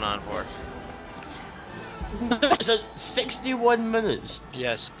been going on for. It's at 61 minutes.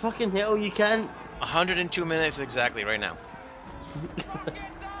 Yes. Fucking hell, you can't. 102 minutes exactly right now.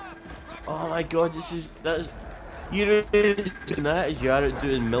 Oh my god, you're doing that as you are at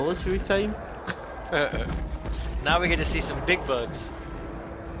doing military time. Now we get to see some big bugs.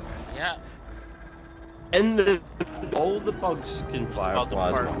 Yeah. All the bugs can fire called the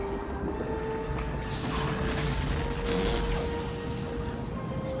plasma.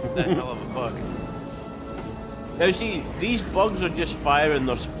 That hell of a bug. Now see, these bugs are just firing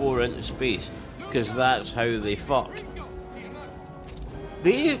their spore into space, because that's how they fuck.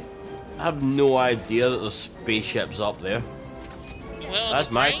 They have no idea that there's spaceships up there. Well,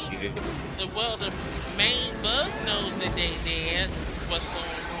 that's my theory. The main bug knows that they there, what's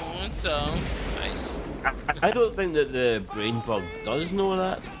going on, so... Nice. I don't think that the brain bug does know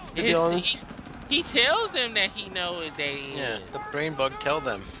that, to be honest. He tells them that he knows that they Yeah, the brain bug tell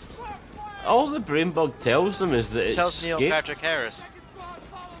them. All the brain bug tells them is that it's tells Neil scared. Patrick Harris.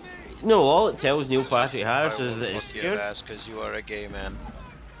 No, all it tells Neil Patrick Harris is that it's scared. Because you are a gay man.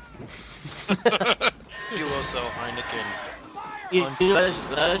 You also Heineken. You know,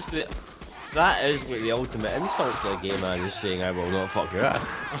 that's That is like the ultimate insult to a gay man, is saying I will not fuck your ass.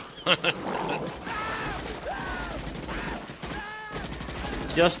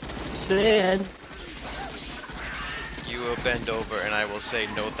 Just saying. You will bend over and I will say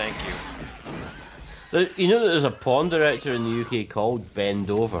no thank you. You know that there's a porn director in the UK called Bend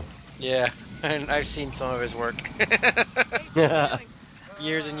Over? Yeah, and I've seen some of his work.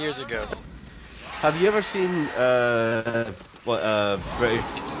 Years and years ago. Have you ever seen what a British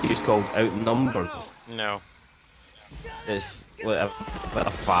series called Outnumbered? No. It's like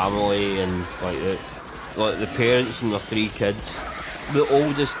a family and like the parents and the 3 kids. The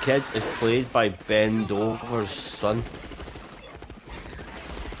oldest kid is played by Bend Over's son.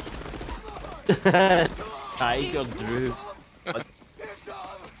 Tiger Drew.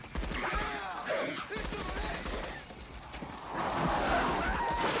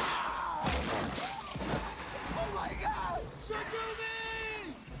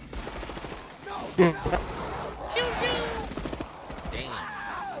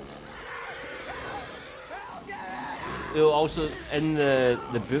 You know, also in the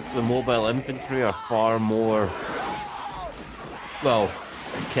book, the mobile infantry are far more, well,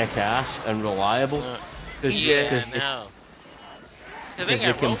 kick-ass and reliable. Because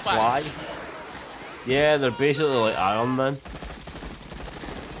they can fly. Yeah, they're basically like Iron Man.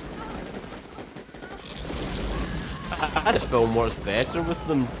 This film works better with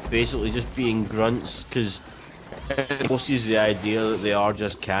them basically just being grunts, because it forces the idea that they are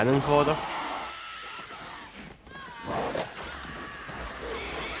just cannon fodder.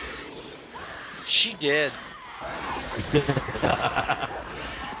 She did.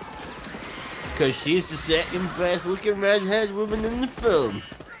 Because she's the second best looking redhead woman in the film.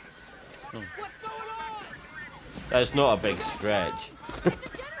 That's not a big stretch.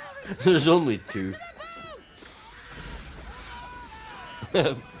 There's only 2.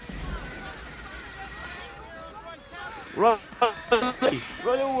 Run!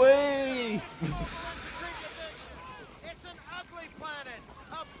 Run away! It's an ugly planet,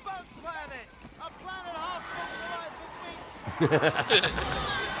 a bug planet, a planet hostile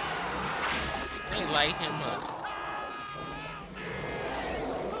They light him up.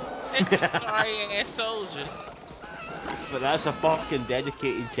 It's some sorry ass soldiers. But that's a fucking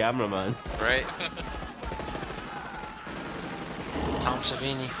dedicated cameraman. Right? Tom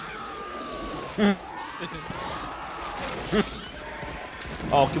Savini.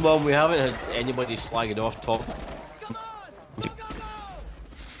 Oh, come on, we haven't had anybody slagging off top.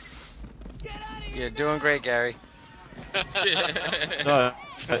 You're doing great, Gary. Sorry.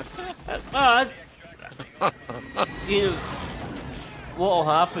 You know, what'll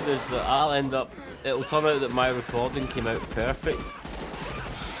happen is that it'll turn out that my recording came out perfect.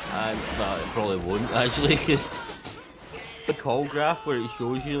 And, well, it probably won't, actually, because the call graph where it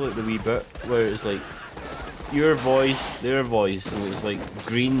shows you, like, the wee bit, where it's like, your voice, their voice, and it's like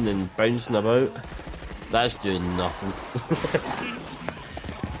green and bouncing about. That's doing nothing.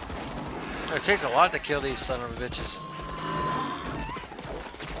 It takes a lot to kill these son of a bitches.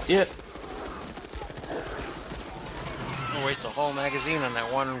 Yep. I'll waste a whole magazine on that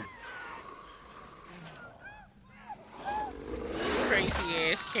one.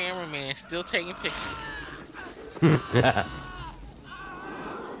 Crazy ass cameraman still taking pictures.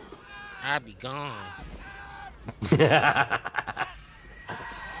 I'll be gone.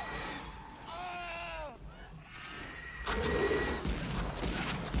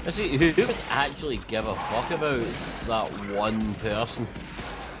 See, who would actually give a fuck about that one person?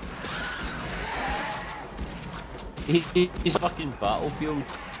 He's a fucking battlefield.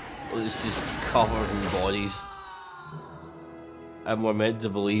 It's just covered in bodies. And we're meant to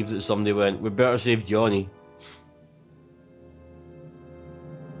believe that somebody went, we better save Johnny.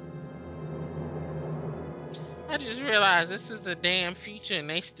 I just realized this is a damn future and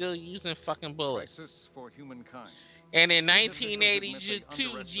they still using fucking bullets. Crisis for humankind. And in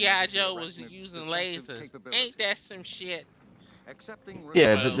 1982, G.I. Joe was using lasers. Ain't that some shit?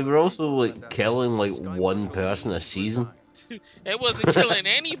 Yeah, but they were also like killing like one person a season. It wasn't killing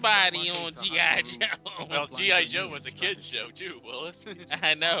anybody on G.I. Joe. Well, G.I. Joe was a kid's show too, Willis.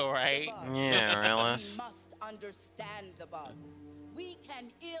 I know, right? Yeah, Willis.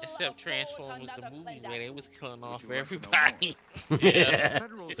 Except Transformers the movie where they was killing off everybody. Yeah.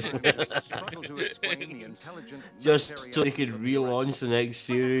 Just so they could relaunch the next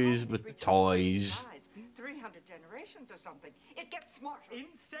series with toys. 300 generations or something. It gets smarter.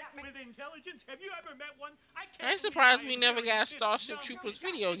 Insects with intelligence? Have you ever met one? I'm surprised we never got a Starship Troopers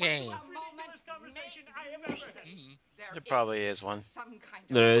video game. There probably is one.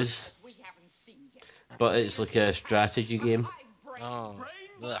 There is. But it's like a strategy game. Oh,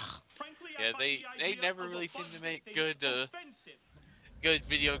 ugh. Yeah, they never really seem to make good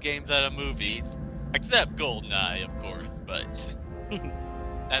video games out of movies, except GoldenEye, of course. But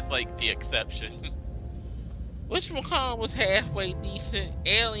that's like the exception. Which McCall was halfway decent.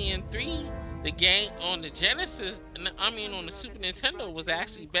 Alien 3, the game on the Genesis, on the Super Nintendo, was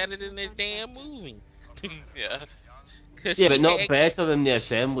actually better than the damn movie. Yeah. Yeah, but not better than the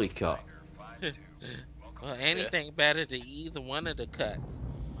assembly cut. Well, anything better than either one of the cuts.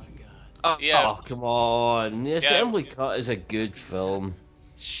 Oh, come on. The assembly cut is a good film.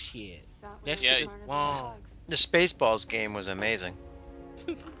 Shit. That shit is long. The Spaceballs game was amazing.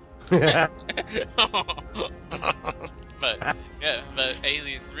 But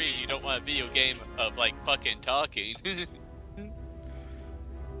Alien 3, you don't want a video game of like fucking talking.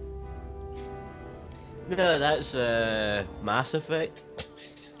 No, that's Mass Effect.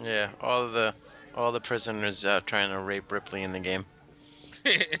 Yeah, all the prisoners trying to rape Ripley in the game.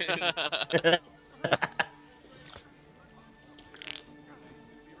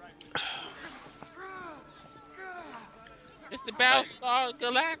 It's the Battlestar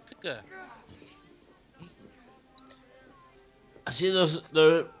Galactica. I see there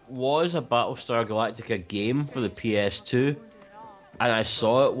was a Battlestar Galactica game for the PS2, and I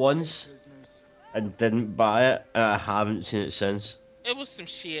saw it once and didn't buy it, and I haven't seen it since. It was some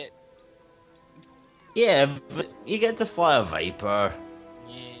shit. Yeah, but you get to fly a Viper.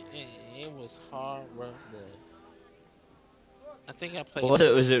 Yeah, it was hard rough. I think I played.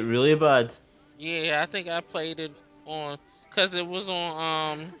 Was it really bad? Yeah, I think I played it on, cause it was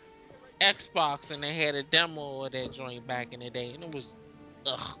on Xbox, and they had a demo of that joint back in the day, and it was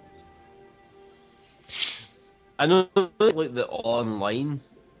ugh. I know, like the online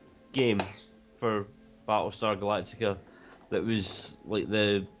game for Battlestar Galactica, that was like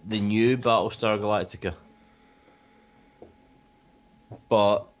the new Battlestar Galactica,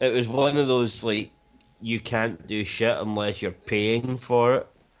 but it was one of those like you can't do shit unless you're paying for it.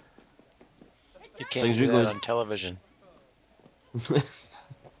 You can't do that on television.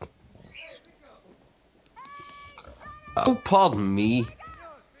 Oh, pardon me.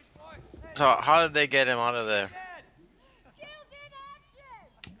 So how did they get him out of there?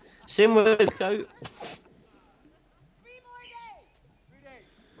 Same with the cow.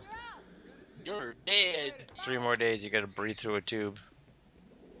 You're dead. 3 more days, you gotta breathe through a tube.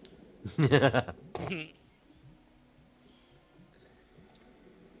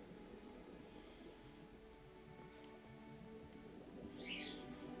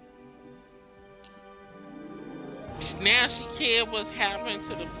 Now she cared what's happening to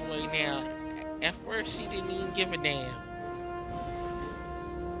the boy now. At first she didn't even give a damn.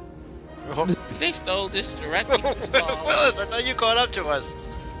 They stole this directly from Star Wars. Willis, I thought you caught up to us.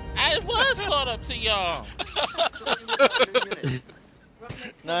 I was caught up to y'all.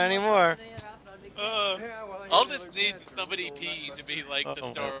 Not anymore. I'll just need somebody pee to be like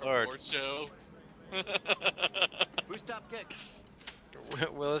the Star Wars show. Who's top kick?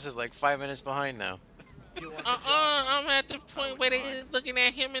 Willis is like 5 minutes behind now. I'm at the point where they're looking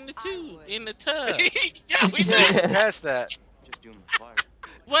at him in the tube, in the tub. Yeah, we did. Past that. Just doing the fire.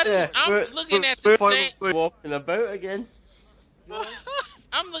 What is, I'm looking at the same. We're walking about again.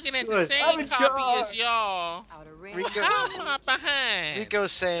 I'm looking at the same copy as y'all. How am I behind?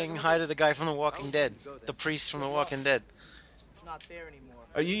 Rico's saying hi to the guy from The Walking Dead. The priest from The Walking Dead. It's not there anymore.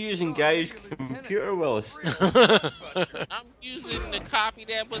 Are you using Gary's computer, Willis? I'm using the copy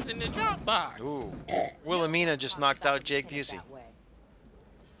that was in the Dropbox. Ooh. Wilhelmina just knocked out Jake Busey.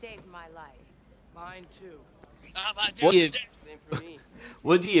 Saved my life. Mine too.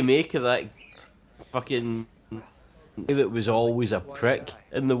 What do you make of that fucking guy that was always a prick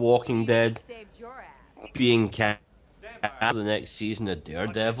in The Walking Dead being cast for the next season of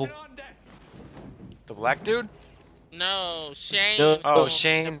Daredevil? The black dude? No, Shane. No. Oh,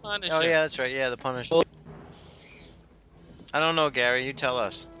 Shane. Oh, Punisher. yeah, that's right. Yeah, the Punisher. I don't know, Gary. You tell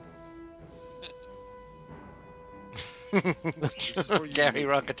us. Gary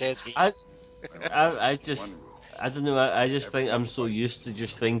Rockatansky. I don't know. I just think I'm so used to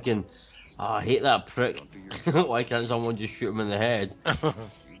just thinking, oh, I hate that prick. Why can't someone just shoot him in the head?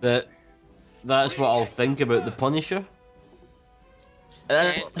 That's what I'll think about the Punisher.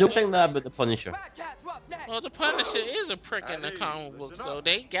 I don't think that about the Punisher. Well, the Punisher is a prick in the comic book, so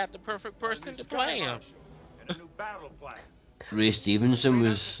they got the perfect person to play him. Ray Stevenson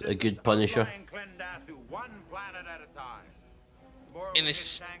was a good Punisher. And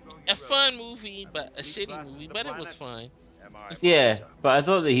it's a fun movie, but a shitty movie, but it was fun. Yeah, but I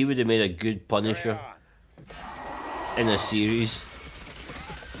thought that he would have made a good Punisher in a series.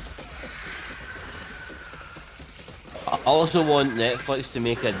 I also want Netflix to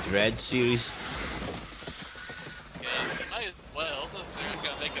make a Dread series. Yeah, might as well. They're not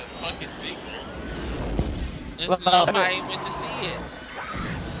gonna make a fucking sequel. Nobody went to see it.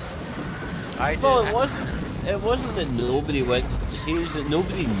 I did. Well, it wasn't that nobody went to see it, it was that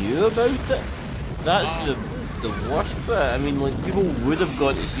nobody knew about it. That's the worst bit. I mean, like, people would have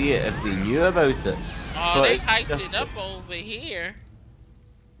gone to see it if they knew about it. Oh, but they it's hyped just it up over here.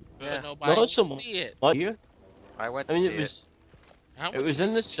 But Yeah. nobody not went so to see it. much here. I went I to mean, see it. it was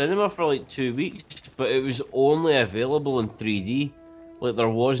in the cinema for like 2 weeks, but it was only available in 3D. Like, there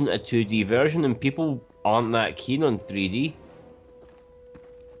wasn't a 2D version, and people aren't that keen on 3D.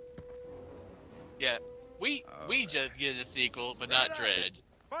 Yeah, we just get a sequel, but not Dread.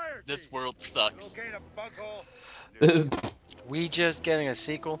 This world sucks. We just getting a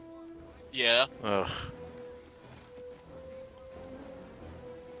sequel? Yeah, Ugh.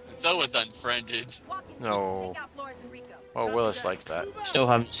 and so was Unfriended. No. Oh, Willis likes that. Still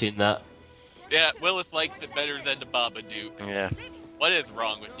haven't seen that. Yeah, Willis likes it better than the Babadook. Yeah. What is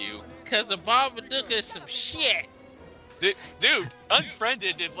wrong with you? Cause the Babadook is some shit. Dude,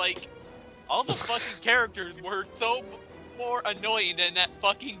 Unfriended is like, all the fucking characters were so more annoying than that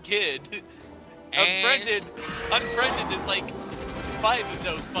fucking kid. Unfriended is like 5 of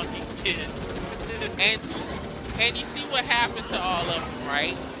those fucking kids. and you see what happened to all of them,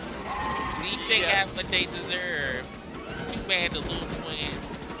 right? These they got what they deserve. Too bad the little twin,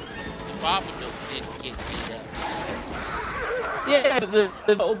 the Babadook, didn't get beat up. Yeah, but the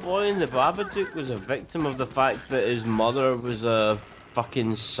little boy in the Babadook was a victim of the fact that his mother was a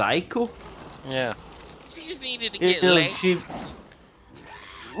fucking psycho. Yeah. She just needed to You get know, laid. she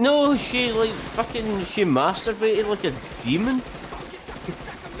masturbated like a demon.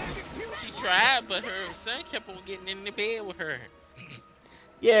 She tried, but her son kept on getting in the bed with her.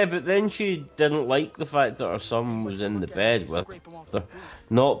 Yeah, but then she didn't like the fact that her son was in the bed with her.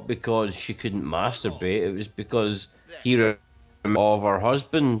 Not because she couldn't masturbate, it was because he remembered of her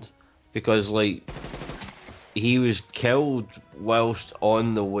husband. Because, like, he was killed whilst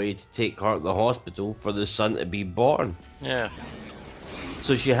on the way to take her to the hospital for the son to be born. Yeah.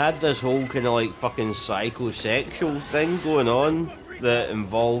 So she had this whole kind of, like, fucking psychosexual thing going on that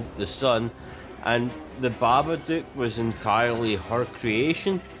involved the son. And the Babadook was entirely her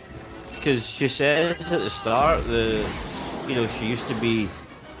creation, because she said at the start she used to be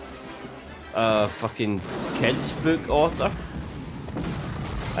a fucking kids book author,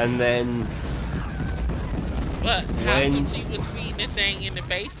 and then But how come she was feeding the thing in the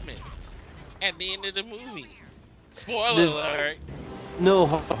basement at the end of the movie? Spoiler alert. No,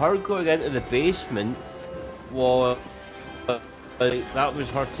 her going into the basement was that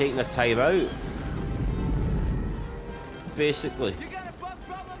was her taking a time out. Basically,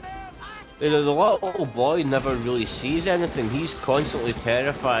 the little boy never really sees anything. He's constantly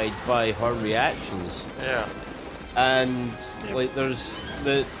terrified by her reactions. Yeah. And like, there's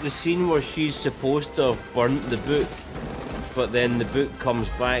the scene where she's supposed to have burnt the book, but then the book comes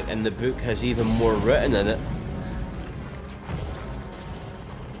back and the book has even more written in it.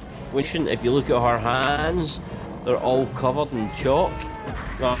 If you look at her hands, they're all covered in chalk.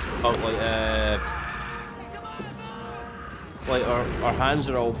 Like her hands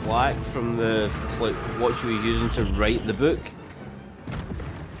are all black from what she was using to write the book.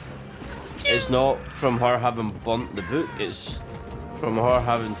 It's not from her having burnt the book, it's from her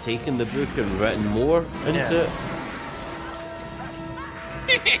having taken the book and written more into it.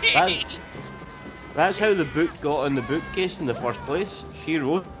 That's how the book got in the bookcase in the first place. She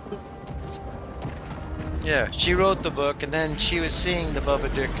wrote. Yeah, she wrote the book, and then she was seeing the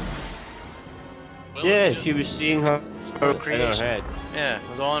Babadook. Yeah, she was seeing her creation. in her head. Yeah, it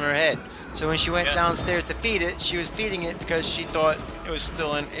was all in her head. So when she went downstairs to feed it, she was feeding it because she thought it was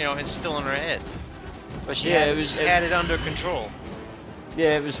still in, it's still in her head. But she had it under control.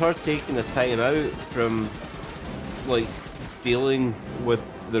 Yeah, it was her taking the time out from, like, dealing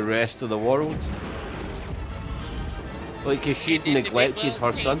with the rest of the world. Like, cause she neglected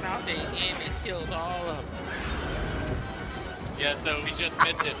her son. And they killed all of them. Yeah, so we just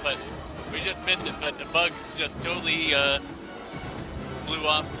missed it, but the bug just totally blew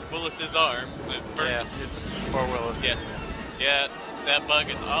off Willis's arm. Yeah. Poor Willis. Yeah, that bug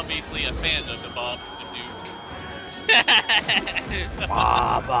is obviously a fan of the Babadook.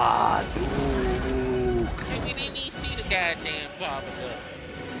 Babadook. And we didn't even see the goddamn Babadook.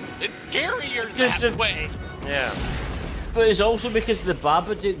 It's scarier that way. Yeah. But it's also because the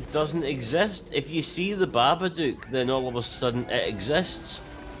Babadook doesn't exist. If you see the Babadook, then all of a sudden it exists.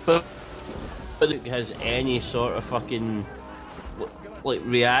 But the Babadook has any sort of fucking like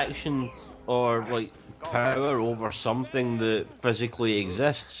reaction or like power over something that physically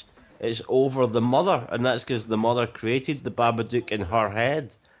exists. It's over the mother, and that's because the mother created the Babadook in her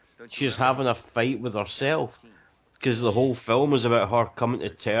head. She's having a fight with herself, because the whole film is about her coming to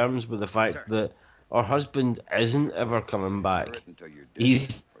terms with the fact that her husband isn't ever coming back.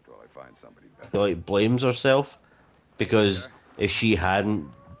 He's like blames herself, because if she hadn't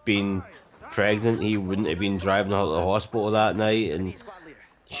been pregnant, he wouldn't have been driving her to the hospital that night, and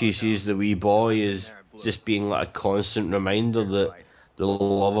she sees the wee boy as just being like a constant reminder that the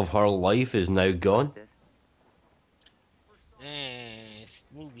love of her life is now gone. This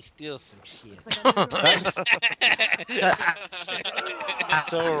movie still some shit.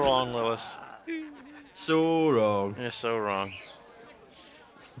 So wrong, Willis. So wrong. You're so wrong.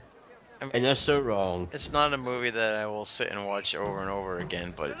 And you're so wrong. It's not a movie that I will sit and watch over and over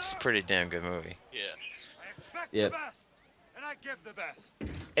again, but it's a pretty damn good movie. Yep.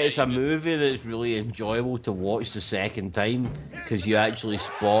 It's a movie that's really enjoyable to watch the second time, because you actually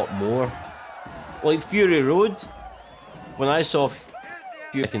spot more. Like Fury Road, when I saw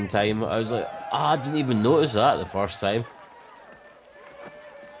Fury second time, I was like, I didn't even notice that the first time.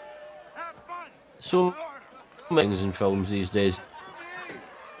 So many things in films these days.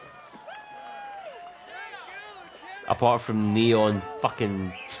 Apart from neon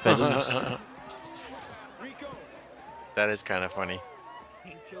fucking fiddles. That is kind of funny.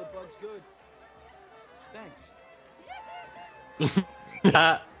 You kill bugs good. Thanks.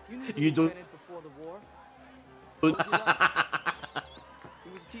 You don't. Before the war. He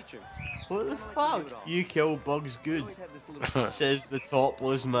was a teacher. What the fuck? You kill bugs good, says the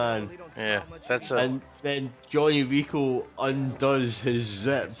topless man. Yeah, that's a. And then Johnny Rico undoes his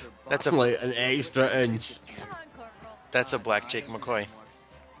zip. That's a like an extra inch. That's a black Jake McCoy.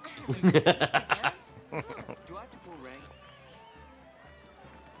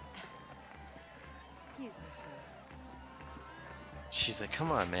 She's like,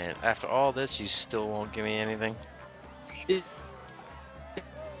 come on, man. After all this, you still won't give me anything? Rico.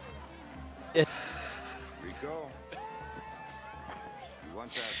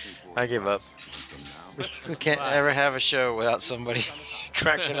 I give up. We can't ever have a show without somebody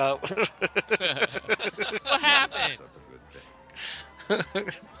cracking up. What happened? What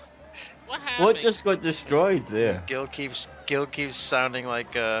happened? What just got destroyed there? Gil keeps sounding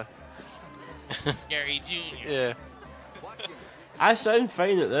like Gary Jr. Yeah. I sound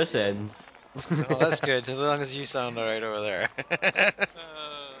fine at this end. Oh, that's good, as long as you sound alright over there.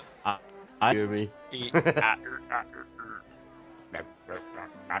 I hear me.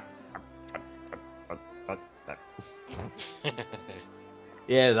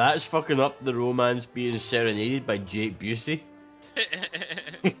 Yeah, that's fucking up the romance being serenaded by Jake Busey.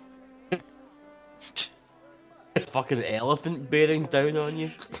 Fucking elephant bearing down on you.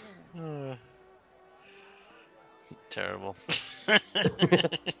 Terrible.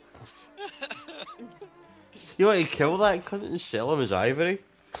 You want to kill that cunt and sell him as ivory?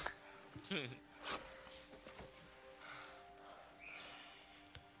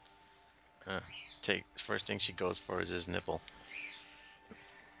 First thing she goes for is his nipple.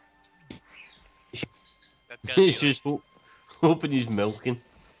 He's just hoping he's milking.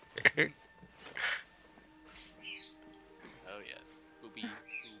 Oh yes, boobies,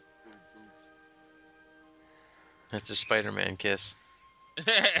 boobs. That's a Spider-Man kiss.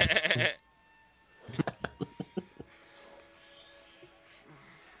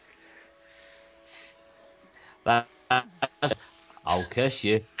 I'll kiss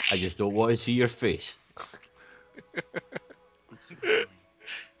you. I just don't want to see your face.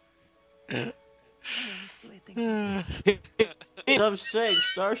 Have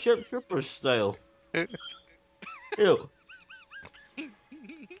sex, Starship Troopers style. Ew.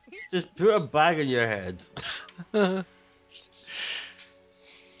 Just put a bag on your head. Well,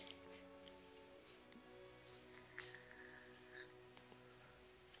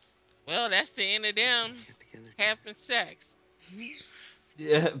 that's the end of them having sex.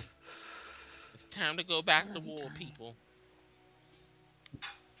 Yep. It's time to go back to war, people.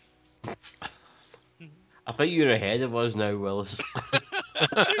 I think you're ahead of us now, Willis.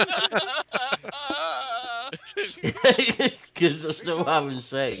 Because they're still having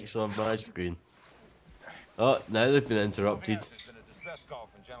sex on my screen. Oh, now they've been interrupted. There's been a distress call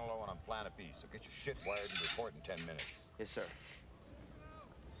from General Owen on Planet B, so get your shit wired and report in 10 minutes. Yes, sir.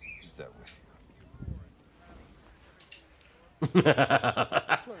 Who's that with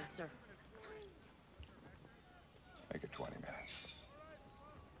Fluid, sir. Make it 20 minutes.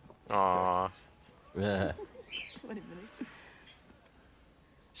 Aww. Yeah. 20 minutes.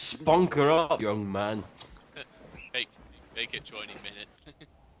 Spunk her up, young man. Make it 20 minutes.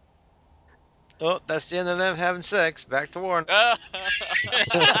 Oh, that's the end of them having sex. Back to Warren.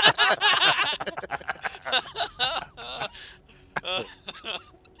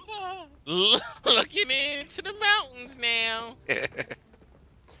 Looking into the mountains now.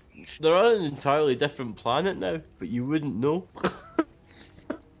 They're on an entirely different planet now, but you wouldn't know.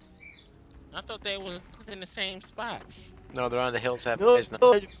 I thought they was in the same spot. No, they're on the hills having No, business.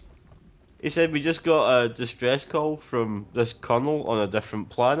 no. He said we just got a distress call from this colonel on a different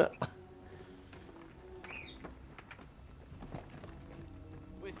planet.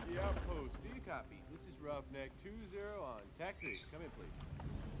 Whiskey Outpost, do you copy? This is Roughneck 20 on Tac 3. Come in, please.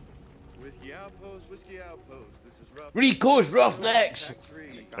 Whiskey Outpost, this is Roughneck. Rico's Roughnecks!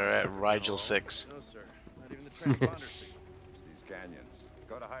 They're at Rigel 6. No, sir. Not even the transponder signal. These canyons.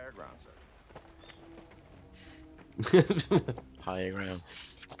 Go to higher ground, sir. Higher ground.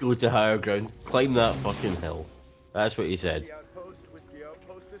 Go to higher ground. Climb that fucking hill. That's what he said. Whiskey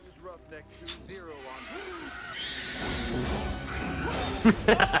Outpost, this is Roughneck 20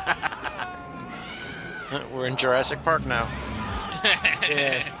 on. We're in Jurassic Park now.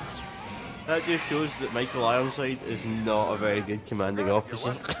 Yeah. That just shows that Michael Ironside is not a very good commanding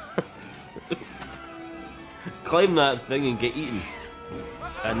officer. Climb that thing and get eaten.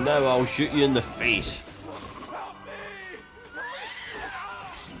 And now I'll shoot you in the face.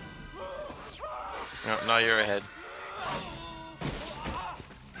 No, now you're ahead.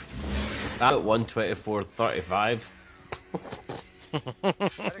 I'm at 124.35.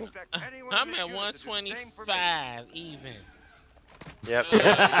 I'm at 125 even. Yep,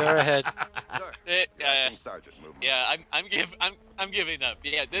 you're ahead. Yeah, I'm giving up.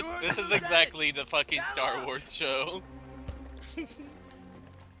 Yeah, this is exactly the fucking Star Wars show.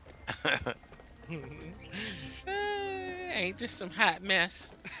 Ain't this some hot mess?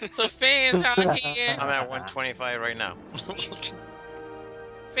 So fans out here. I'm at 125 right now.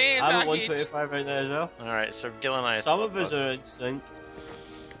 Fans I'm out at 125 right now as well. Alright, so Gil and I... Some of us are in sync.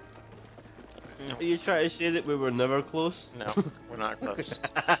 Are you trying to say that we were never close? No, we're not close.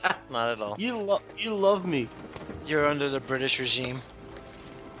 Not at all. You love me. You're under the British regime.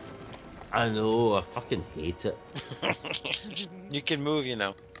 I know, I fucking hate it. You can move, you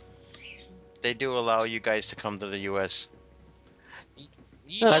know. They do allow you guys to come to the US.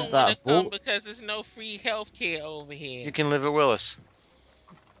 You don't want to come because there's no free healthcare over here. You can live at Willis.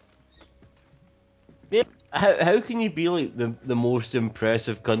 Yeah, how can you be like the most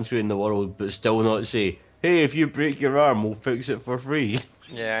impressive country in the world but still not say, hey, if you break your arm, we'll fix it for free?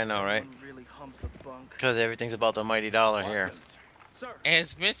 Yeah, I know, right? Because everything's about the mighty dollar here.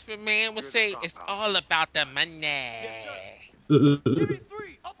 As Vince McMahon would say, it's all about the money.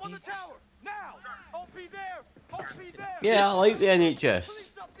 Up on the tower, now! I'll be there! I'll be there! Yeah, I like the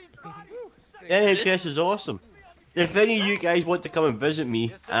NHS. The NHS is awesome. If any of you guys want to come and visit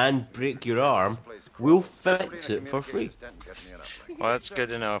me and break your arm, we'll fix it for free. Well, that's good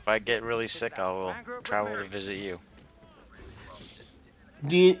to know. If I get really sick, I will travel to visit you.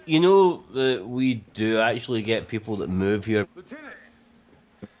 Do you know that we do actually get people that move here?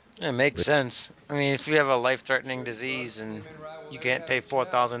 It makes sense. I mean, if you have a life-threatening disease and you can't pay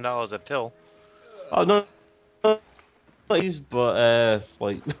 $4,000 a pill. Oh, no. But,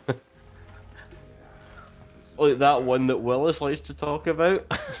 like... like that one that Willis likes to talk about.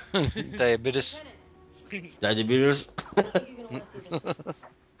 Diabetes. Diabetes.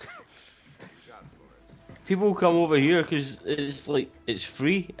 People come over here because it's like, it's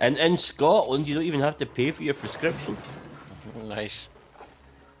free. And in Scotland, you don't even have to pay for your prescription. Nice.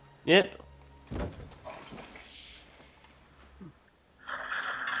 Yep.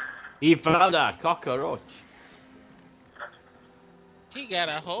 He found a cockroach. He got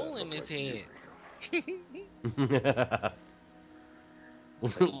a hole in his head.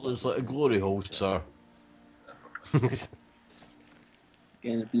 Looks like a glory hole, sir.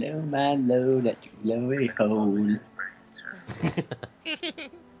 Gonna blow my load at your glory hole.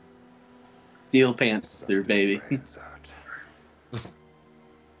 Steel Panther, baby.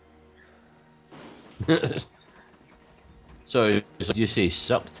 Sorry, did you say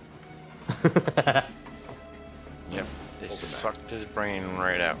sucked? Yep, they sucked his brain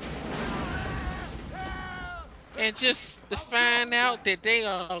right out. And just to find out that they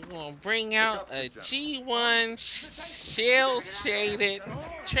are going to bring out a G1 shell-shaded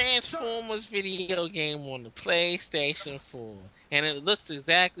Transformers video game on the PlayStation 4. And it looks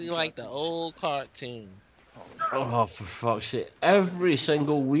exactly like the old cartoon. Oh, for fuck's sake. Every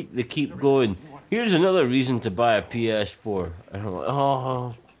single week they keep going, here's another reason to buy a PS4. And I'm like,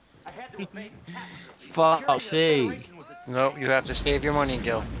 oh, fuck's sake. Nope, you have to save your money,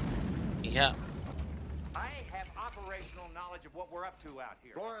 Gil. Yeah. I have operational knowledge of what we're up have to out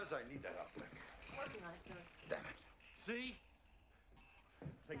here. Flores, I need that uplift. Working on it, sir. Damn it. See?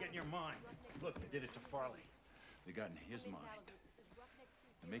 They get in your mind. Look, they did it to Farley. They got in his mind.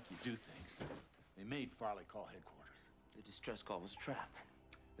 They make you do things. They made Farley call headquarters. The distress call was a trap.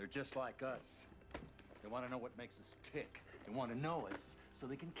 They're just like us. They want to know what makes us tick. They want to know us so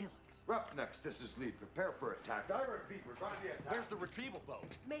they can kill us. Roughnecks, this is lead. Prepare for attack. I repeat, we're going to be attacked. Where's the retrieval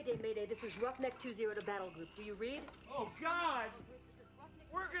boat? Mayday, Mayday, this is Roughneck 20 to battle group. Do you read? Oh, God!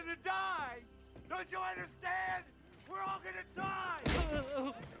 We're gonna die! Don't you understand? We're all gonna die!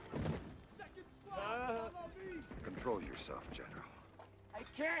 Second squad, follow me! Control yourself, General. I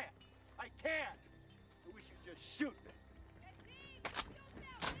can't! I can't! I wish you'd just shoot me.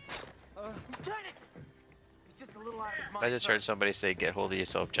 Lieutenant! He's just a little out of his mind. I just heard somebody say, "Get hold of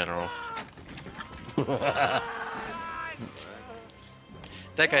yourself, General."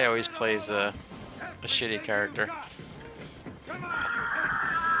 That guy always plays a shitty character.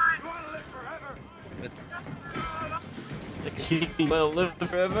 Will live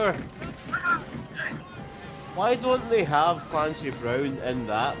forever. Why don't they have Clancy Brown in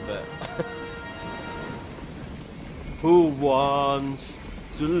that bit? Who wants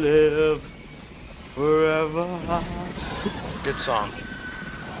to live forever? Good song.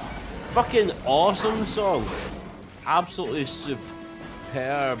 Fucking awesome song. Absolutely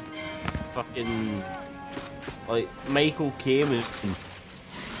superb. Fucking like Michael Caine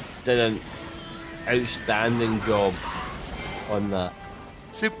did an outstanding job on that.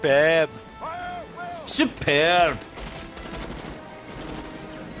 Superb. Superb.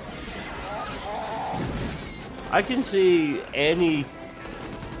 I can see any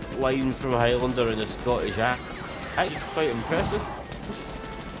line from Highlander in a Scottish accent. It's quite impressive.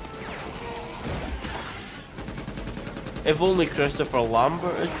 If only Christopher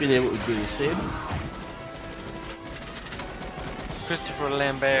Lambert had been able to do the same. Christopher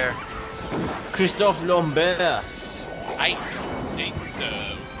Lambert. Christophe Lambert. I don't think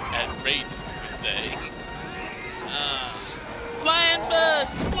so, as Raiden would say. Flying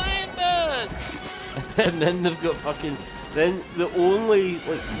birds! Flying birds! And then they've got fucking... Then the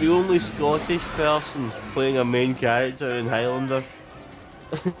only Scottish person playing a main character in Highlander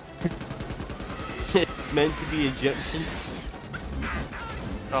meant to be Egyptian.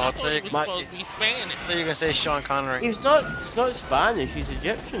 Oh, I thought he was supposed to be Spanish. I thought you were gonna say Sean Connery. He's not Spanish, he's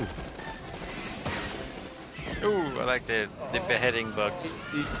Egyptian. Ooh, I like the beheading bugs.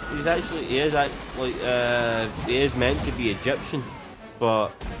 He is meant to be Egyptian,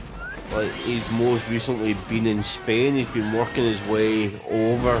 but like he's most recently been in Spain. He's been working his way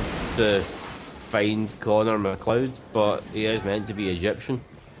over to find Connor MacLeod, but he is meant to be Egyptian.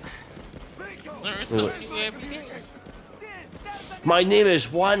 Learn something new every day. My name is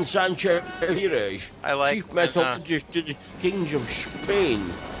Juan Sanchez Ramirez, I like Chief Metallurgist to the Kings of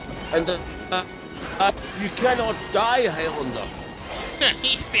Spain, and you cannot die, Highlander.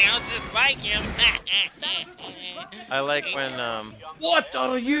 He sounds just like him. I like when What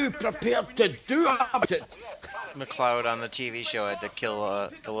are you prepared to do about it? MacLeod on the TV show had to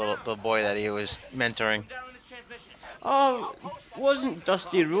kill the boy that he was mentoring. Oh, wasn't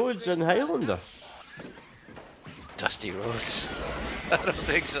Dusty Rhodes in Highlander? Dusty Rhodes? I don't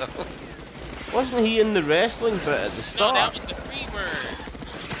think so. Wasn't he in the wrestling bit at the No, start? that was the Freebird.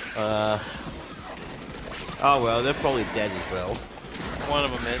 Oh well, they're probably dead as well. One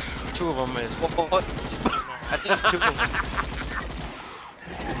of them is. Two of them is. What? I think two of them.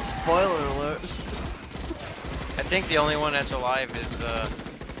 Spoiler alerts. I think the only one that's alive is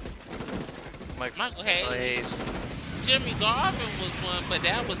Michael Hayes. Hayes. Jimmy Garvin was one, but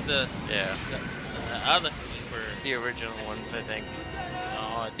that was the other Freebird. The original ones, I think.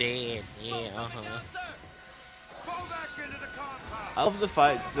 Oh, dead. Yeah, I love the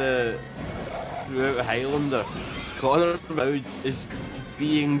fact that throughout Highlander, Connor MacLeod is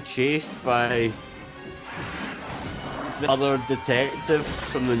being chased by the other detective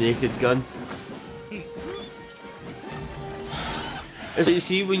from the Naked Gun. It's like,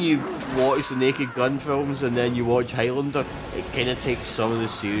 see when you watch the Naked Gun films and then you watch Highlander, it kind of takes some of the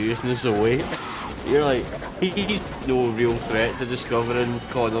seriousness away. You're like, he's no real threat to discovering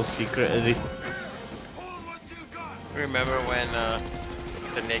Connor's secret, is he? Remember when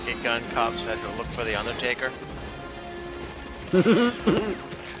the Naked Gun cops had to look for the Undertaker? Remember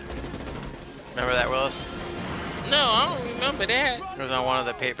that, Willis? No, I don't remember that. It was on one of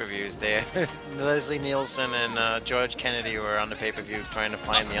the pay-per-views. They Leslie Nielsen and George Kennedy were on the pay-per-view trying to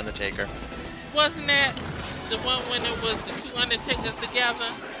find the Undertaker. Wasn't that the one when it was the two Undertakers together?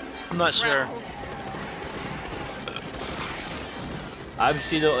 I'm not sure. I've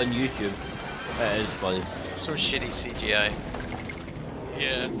seen it on YouTube. It is funny. Some shitty CGI.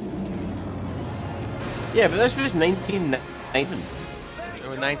 Yeah. Yeah, but this was 1990. It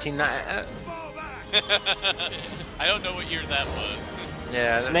was 1990. I don't know what year that was.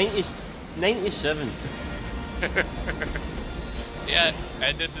 Yeah. 97. Yeah,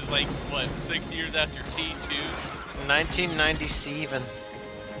 and this is like, what, 6 years after T2? 1997.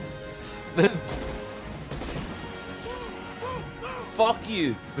 Fuck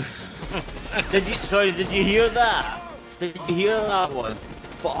you. Did you hear that? Did you hear that one?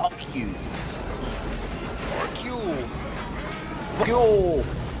 Fuck you. Fuck you. Fuck you.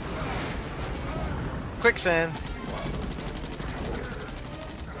 Quicksand.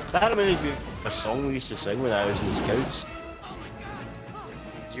 That reminds me of a song we used to sing when I was in the Scouts.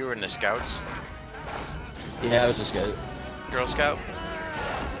 You were in the Scouts? Yeah, I was a Scout. Girl Scout?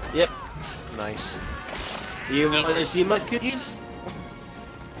 Yep. Nice. You want to see my cookies?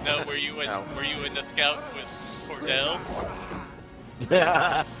 No, were you in the Scouts with Cordell?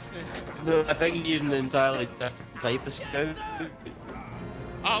 No, I think he's an entirely different type of Scout.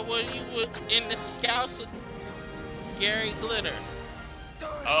 Oh, well, you were in the Scouts with Gary Glitter.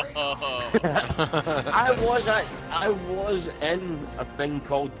 Oh. I was in a thing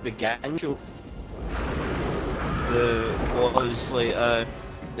called the Gang Show. Was like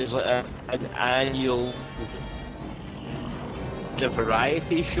there's like an annual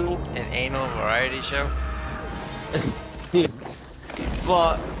variety show. An anal variety show?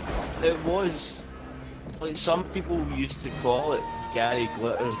 But it was like some people used to call it Gary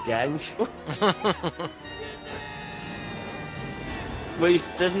Glitter's Gang Show. Which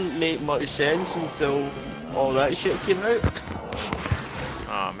didn't make much sense until all that shit came out.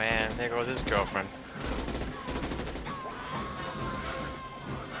 Oh man, there goes his girlfriend.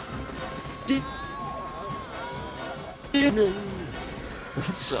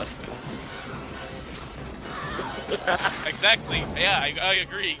 Sorry. Exactly. Yeah, I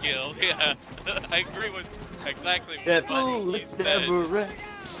agree, Gil. Yeah, I agree with exactly what Yeah, he said. never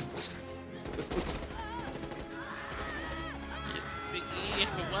rests. See, if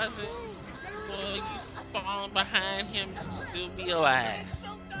it wasn't for you falling behind him, you'd still be alive.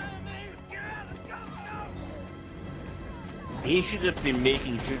 He should have been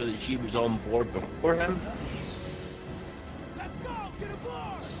making sure that she was on board before him. Let's go! Get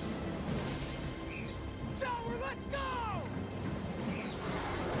aboard! Tower, let's go!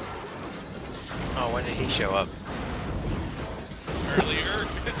 Oh, when did he show up? Earlier.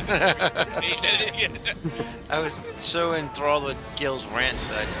 I was so enthralled with Gil's rants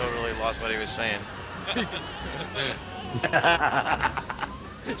that I totally lost what he was saying.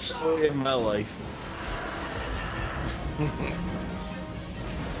 Story of my life.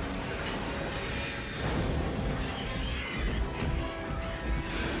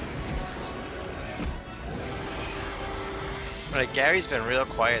 Right, Gary's been real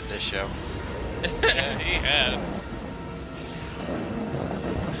quiet this show. Yeah, he has.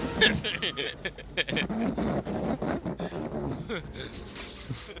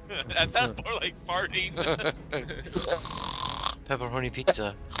 That sounds more like farting. Pepperoni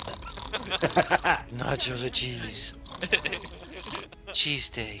pizza. Nachos with cheese.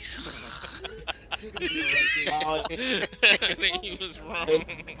 Cheesesteaks. He was wrong.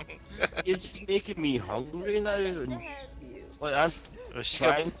 You're just making me hungry now. And, like, She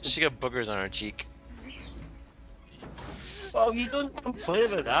got boogers on her cheek. Well, you don't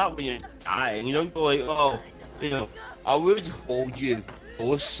complain about that when you're dying. You don't go like, oh, you know, I would hold you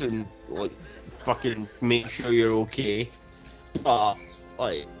close and like fucking make sure you're okay. But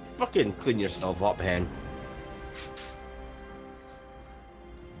like, fucking clean yourself up, hen.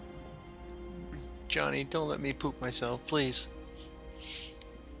 Johnny, don't let me poop myself, please.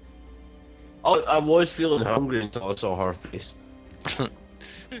 I was feeling hungry until I saw her face.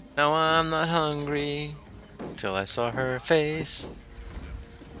 Now I'm not hungry till I saw her face.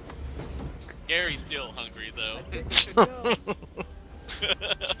 Gary's still hungry though.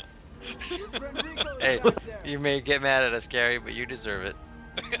 Hey, you may get mad at us, Gary, but you deserve it.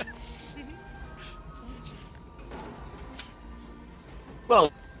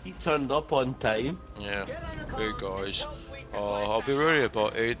 Well, he turned up on time. Yeah. Hey guys, I'll be ready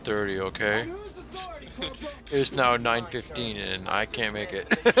about 8:30, okay? It's now 9:15 and I can't make it.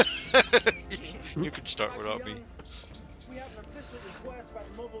 You can start without me.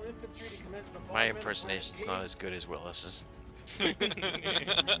 My impersonation's not as good as Willis's.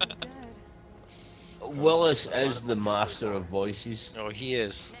 Willis is the master of voices. Oh, he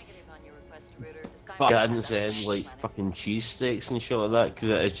is. But I hadn't said like fucking cheesesteaks and shit like that because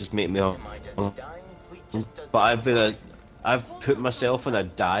it just make me hungry. But I've put myself in a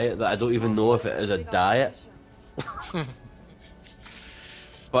diet that I don't even know if it is a diet.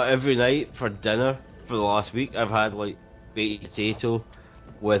 But every night for dinner for the last week, I've had like baked potato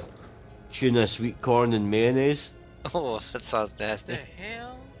with tuna, sweet corn, and mayonnaise. Oh, that sounds nasty. What the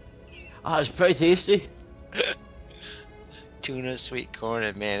hell? Ah, it's pretty tasty. Tuna, sweet corn,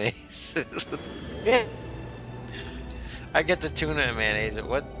 and mayonnaise. Yeah. I get the tuna and mayonnaise.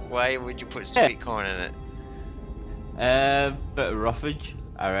 Why would you put sweet corn in it? Bit of roughage,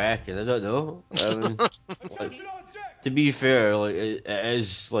 I reckon. I don't know. Like, to be fair, like it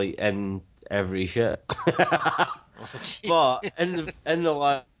is like in every shit. But in the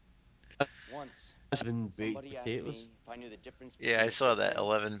last 7 baked potatoes. Yeah, I saw that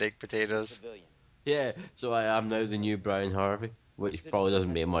 11 baked potatoes. Yeah, so I am now the new Brian Harvey, which probably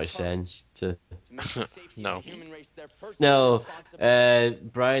doesn't make much sense to. No. No,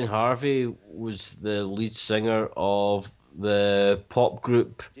 Brian Harvey was the lead singer of the pop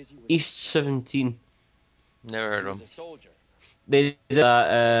group East 17. Never heard of them. They did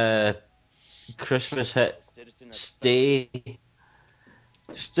that Christmas hit, Stay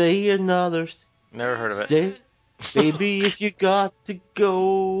another. Never heard of it. Stay, baby, if you got to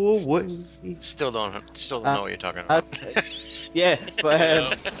go away. Still don't know what you're talking about. Yeah,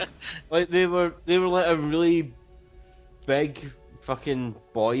 but like they were like a really big fucking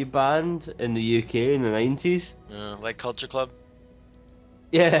boy band in the UK in the 90s. Like Culture Club.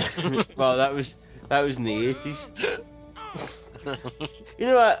 Yeah, well that was in the 80s. You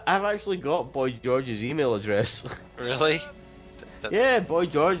know, I've actually got Boy George's email address. Really? Yeah, Boy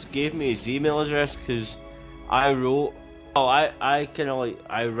George gave me his email address because I wrote. Oh, I kind of like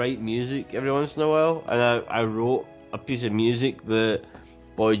I write music every once in a while, and I wrote a piece of music that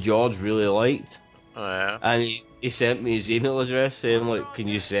Boy George really liked. Oh yeah. And he sent me his email address saying like, can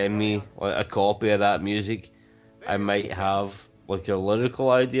you send me like a copy of that music? I might have like a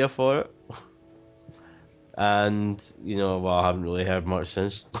lyrical idea for it. And you know, well, I haven't really heard much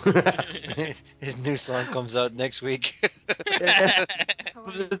since. His new song comes out next week. But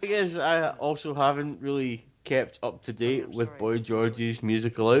the thing is, I also haven't really kept up to date with Boy George's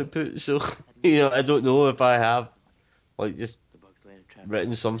musical output, so you know, I don't know if I have like just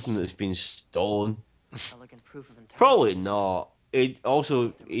written something that's been stolen. Probably not. He did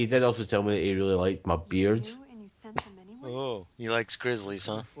also tell me that he really liked my beard. Oh, he likes grizzlies,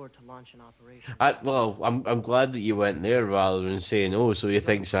 huh? Well, I'm glad that you went there rather than saying, oh, so you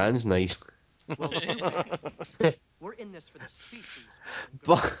think sand's nice. We're in this for the species.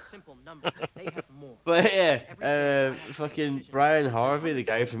 But Simple numbers. They have more. But yeah, fucking Brian Harvey, the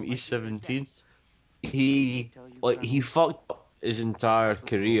guy from East 17, he fucked up his entire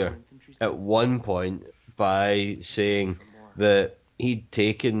career at one point by saying that he'd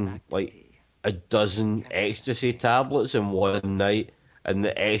taken like a dozen ecstasy tablets in one night, and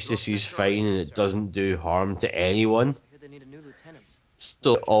the ecstasy's fine and it doesn't do harm to anyone.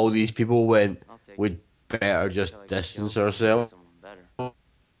 So all these people went, we'd better just distance ourselves.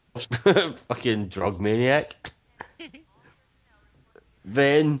 Fucking drug maniac.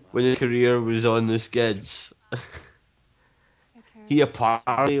 Then, when his career was on the skids, he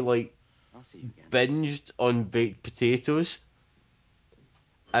apparently like binged on baked potatoes,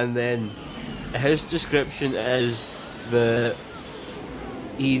 and then his description is that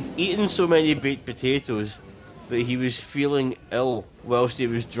he'd eaten so many baked potatoes that he was feeling ill whilst he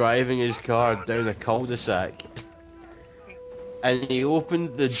was driving his car down a cul-de-sac. And he opened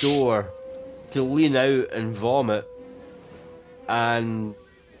the door to lean out and vomit, and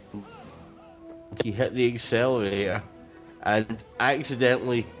he hit the accelerator and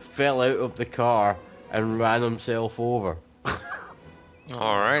accidentally fell out of the car and ran himself over.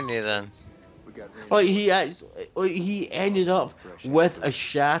 Alrighty then. Like he ended up with a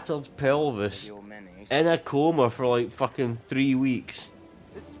shattered pelvis in a coma for like fucking 3 weeks,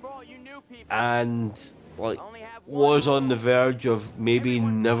 and like was on the verge of maybe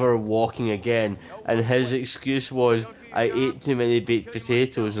never walking again, and his excuse was, I ate too many baked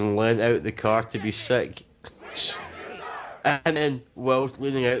potatoes and leant out the car to be sick. And then whilst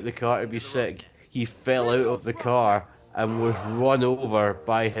leaning out the car to be sick, he fell out of the car and was run over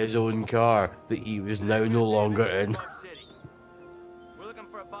by his own car that he was now no longer in. We're looking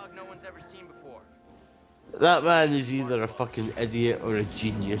for a bug no one's ever seen before. That man is either a fucking idiot or a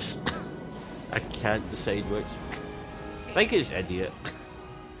genius. I can't decide which. I think it's idiot.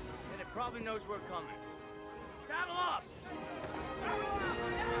 And it probably knows we're coming. Saddle up!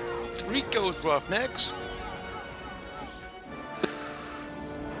 Rico's Roughnecks.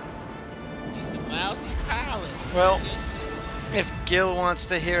 He's some lousy pilot. Well, if Gil wants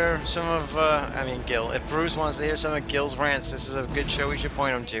to hear some of, if Bruce wants to hear some of Gil's rants, this is a good show we should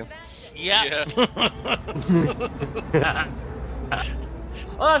point him to. Yeah.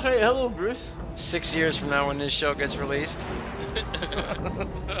 Oh, that's right. Hello, Bruce. 6 years from now when this show gets released.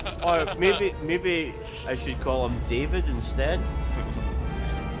 Or maybe I should call him David instead.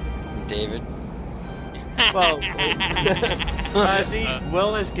 David. Well, see,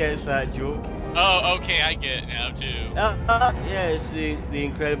 Willis gets that joke. Oh, okay, I get it now too. Yeah, it's the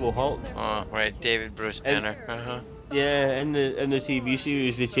Incredible Hulk. Oh, right, David Bruce Banner. Yeah, in the TV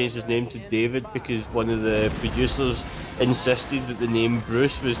series they changed his name to David because one of the producers insisted that the name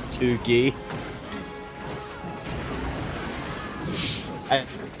Bruce was too gay. And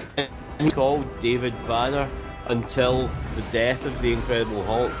he called David Banner until the death of the Incredible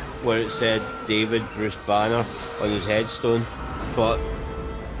Hulk, where it said David Bruce Banner on his headstone, but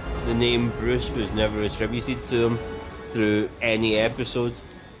the name Bruce was never attributed to him through any episode,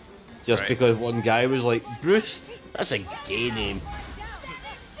 just because one guy was like, Bruce, that's a gay name.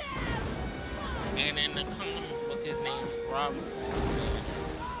 And in the comic book, his name is Robert.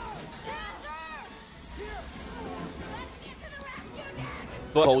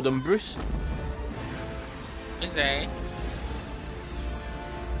 But called him Bruce. Is that?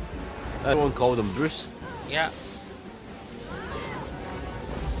 Everyone called him Bruce. Yeah.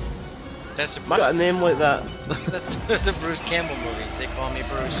 That's got a name like that. That's the Bruce Campbell movie. They call me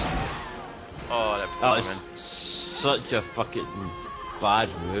Bruce. Oh, that poor woman. It's such a fucking bad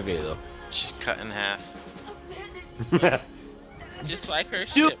movie, though. She's cut in half. Just like her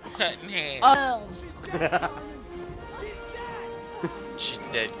ship cut in half. She's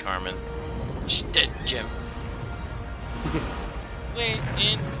dead, Carmen. She's dead, Jim. Where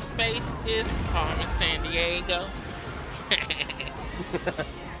in space is Carmen Sandiego?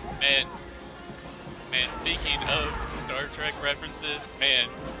 Man, speaking of Star Trek references, man,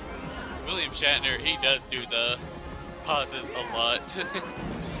 William Shatner, he does do the pauses a lot.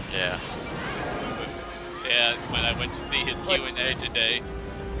 Yeah. Yeah, when I went to see his Q&A today.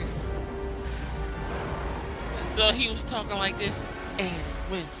 So he was talking like this, and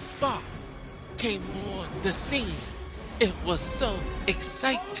when Spock came on the scene, it was so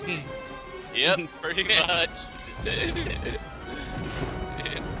exciting. Yep, pretty much.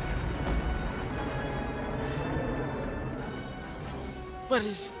 What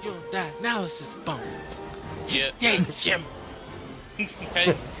is your dialysis bones? Yep. Dead, Jim.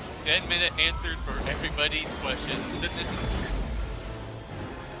 10-minute answers for everybody's questions.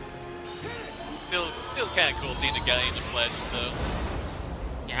 Still kind of cool seeing the guy in the flesh, though.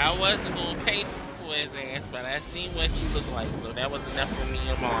 Yeah, I wasn't gonna pay for his ass, but I seen what he looked like, so that was enough for me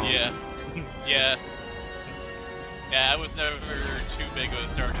and Mom. Yeah. Yeah, I was never too big of a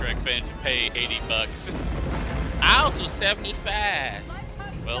Star Trek fan to pay $80. Ours was $75.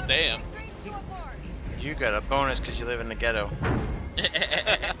 Well, damn. You got a bonus because you live in the ghetto. I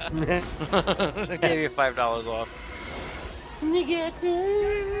gave you $5 off. The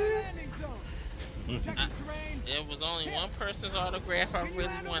ghetto. There was only one person's autograph I really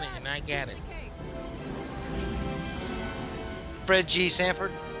wanted, and I got it. Fred G.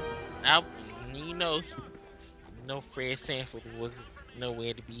 Sanford? No Fred Sanford was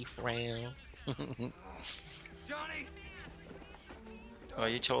nowhere to be found. Johnny! Oh,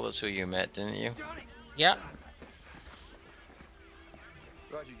 you told us who you met, didn't you? Yep.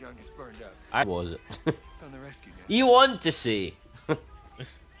 Roger Young is burned up. I was it. It's on the rescue now. You want to see?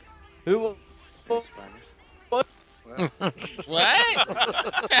 Who? What? What?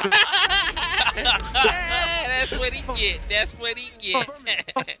 That's what he get. That's what he get.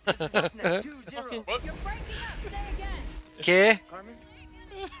 Okay.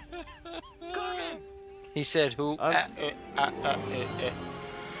 He said who? I'm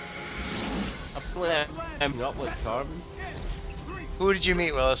not with Carmen. Who did you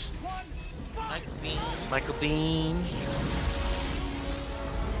meet, Willis? Michael Bean. Michael Bean.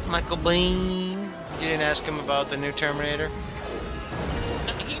 Michael Bean. You didn't ask him about the new Terminator?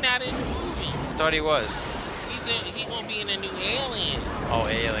 He not in the movie. I thought he was. He gonna be in a new Alien. Oh,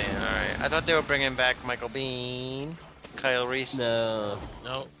 Alien. All right. I thought they were bringing back Michael Bean. Kyle Reese. No,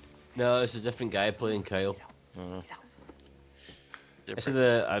 it's a different guy playing Kyle. I said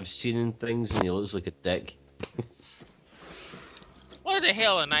that I've seen things and he looks like a dick. What the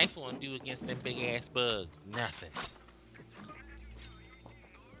hell a knife gonna do against them big ass bugs? Nothing.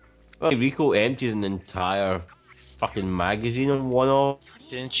 Well, Rico emptied an entire fucking magazine on one off.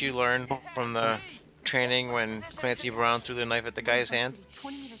 Didn't you learn from the training when Clancy Brown threw the knife at the guy's hand?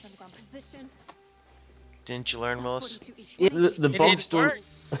 Didn't you learn, Willis? Yeah, the bugs don't.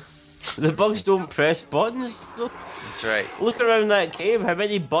 The bugs don't press buttons. Though. That's right. Look around that cave. How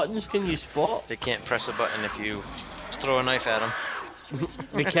many buttons can you spot? They can't press a button if you throw a knife at them.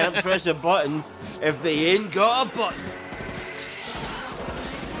 They can't press a button if they ain't got a button.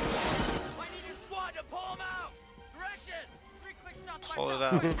 pulled it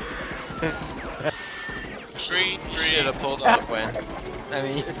out. Green, You should have pulled out, Gwen. I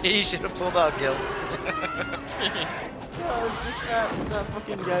mean, you should have pulled out, Gil. Just that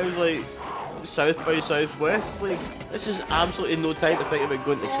fucking guy was like South by Southwest. It's like, this is absolutely no time to think about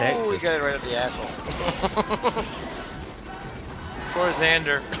going to Texas. Oh, we got it right up the asshole. Poor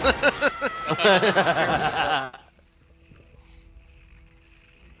Xander.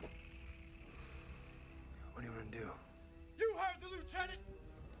 What do you want to do? You heard the lieutenant.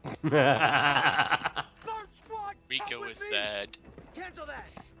 Third squad. Rico is sad. Cancel that.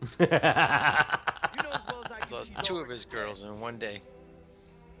 So it's 2 of his girls in one day.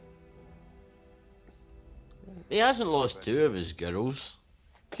 He hasn't lost 2 of his girls.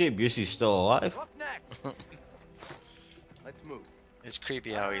 Jay Busey's still alive. Let's move. It's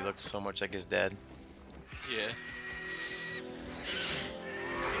creepy how he looks so much like his dad. Yeah.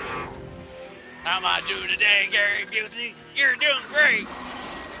 How am I doing today, Gary Busey? You're doing great.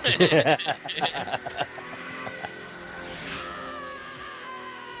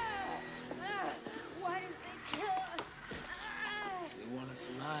 Why didn't they kill us? They want us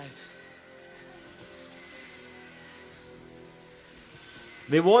alive.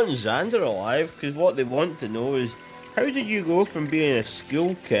 They want Xander alive, because what they want to know is, how did you go from being a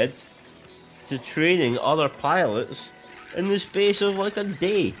school kid to training other pilots in the space of like a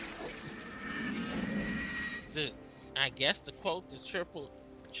day? I guess to quote the Triple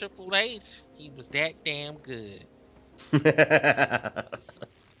H, he was that damn good.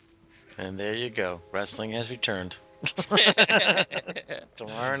 And there you go. Wrestling has returned.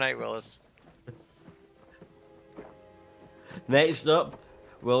 Tomorrow night, Willis. Next up,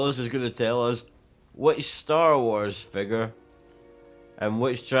 Willis is going to tell us which Star Wars figure and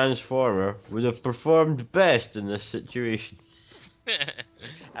which Transformer would have performed best in this situation.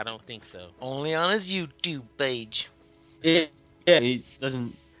 I don't think so. Only on his YouTube page. Yeah, he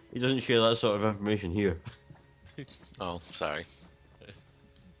doesn't share that sort of information here. Oh, sorry.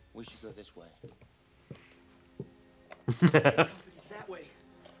 We should go this way. It's that way.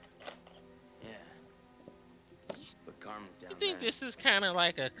 Yeah. But Carmen's down I think there. this is kind of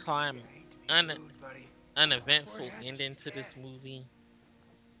like a uneventful ending to this movie.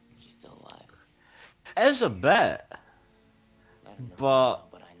 She's still alive. It's a bit, but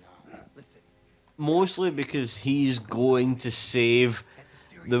Listen. mostly because he's going to save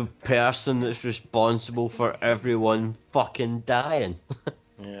the person that's responsible for everyone fucking dying.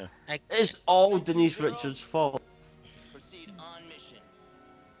 Yeah. It's all Denise Richards' fault. Proceed on mission.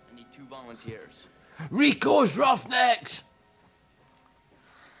 I need 2 volunteers. Rico's Roughnecks!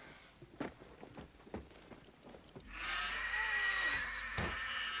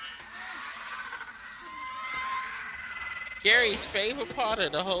 Gary's favorite part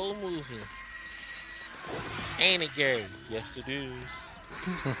of the whole movie. Ain't it, Gary? Yes, it is.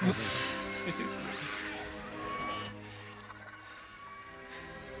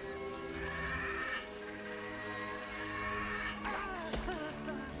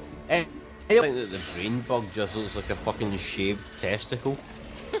 I think that the brain bug just looks like a fucking shaved testicle.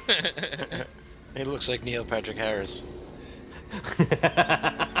 It looks like Neil Patrick Harris.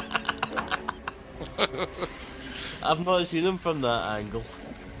 I've not seen him from that angle.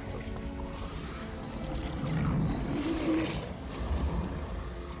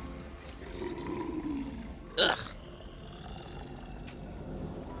 Ugh.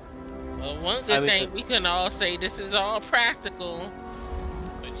 Well, one good thing we can all say this is all practical.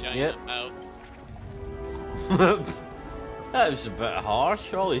 Vagina mouth. That was a bit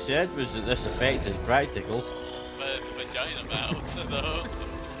harsh. All he said was that this effect is practical. But vagina mouth, so.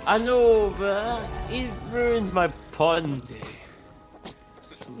 I know, but it ruins my pun.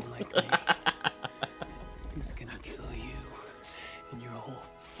 Someone like me is gonna kill you and your whole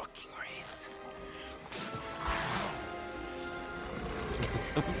fucking race.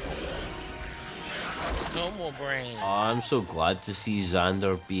 No more brain. Oh, I'm so glad to see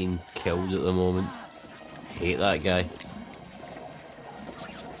Xander being killed at the moment. Hate that guy.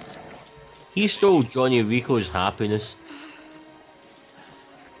 He stole Johnny Rico's happiness.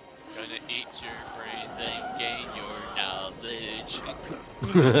 Gonna eat your brains and gain your knowledge.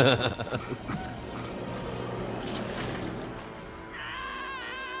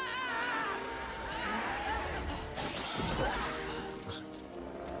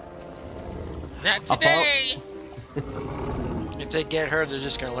 Not today. If they get her, they're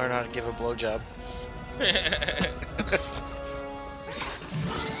just gonna learn how to give a blowjob.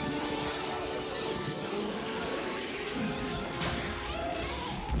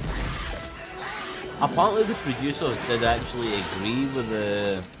 Apparently the producers did actually agree with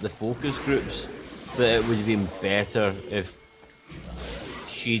the focus groups that it would have been better if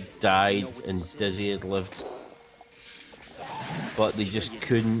she died and Dizzy had lived. But they just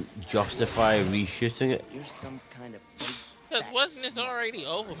couldn't justify reshooting it. You're some kind of big Because wasn't this already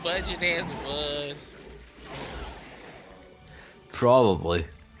over budget as it was? Probably.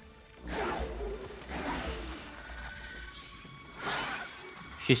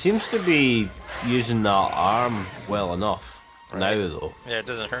 She seems to be using that arm well enough now, though. Yeah, it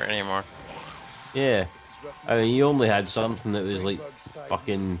doesn't hurt anymore. Yeah. I mean, you only had something that was like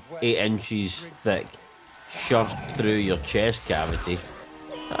fucking 8 inches thick, shoved through your chest cavity.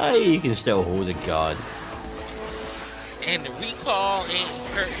 You can still hold a gun. And the recall ain't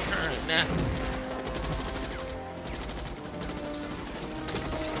hurting her nothing.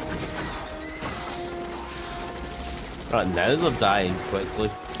 Right now they're dying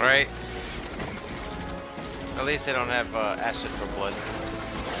quickly. Right. At least they don't have acid for blood.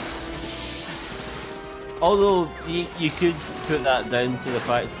 Although you could put that down to the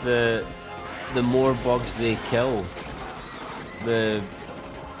fact that the more bugs they kill, the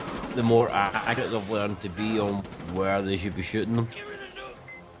more accurate they've learned to be on where they should be shooting them.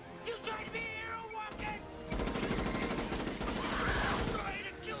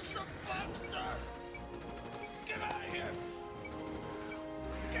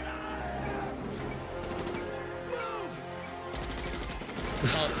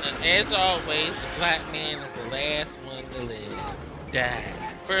 As always, the black man is the last one to live. Die.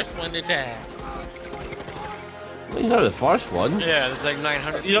 First one to die. Well, you're not the first one. Yeah, there's like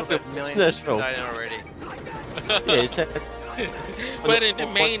 900 you know, million this film. died already. Yeah, it's but in the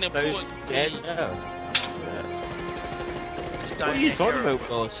main important scene. What are you talking about,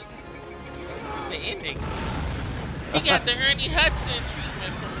 Willis? The ending. He got the Ernie Hudson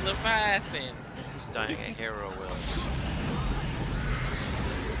treatment from Leviathan. He's dying a hero, Willis.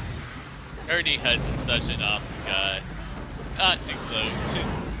 Ernie Hudson's such an awesome guy. Not too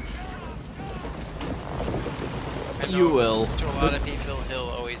close. You will. To a lot of people, he'll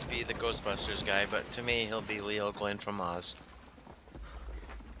always be the Ghostbusters guy, but to me, he'll be Leo Glenn from Oz.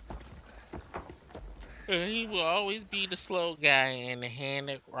 He will always be the slow guy and the hand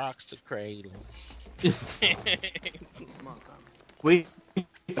that rocks the cradle. Wait.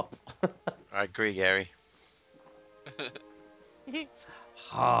 I agree, Gary.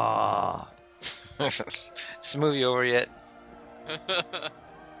 Ah. Is this movie over yet? I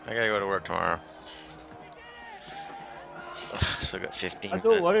gotta go to work tomorrow. Still got 15 minutes.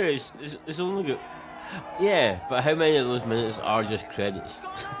 Don't worry, it's only good. Yeah, but how many of those minutes are just credits?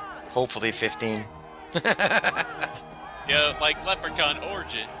 Hopefully 15. Yeah, like Leprechaun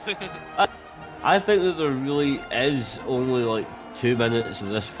Origins. I think that there really is only like 2 minutes of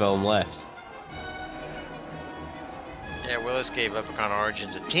this film left. Yeah, Willis gave Leprechaun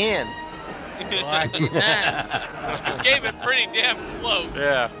Origins a 10. Well, I did not. Gave it pretty damn close.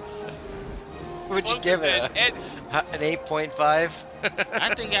 Yeah. What'd you give it? An 8.5?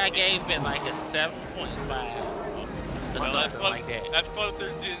 I think I gave it like a 7.5. Well, that's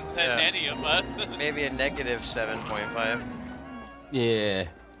closer than any of us. Maybe a negative 7.5. Yeah.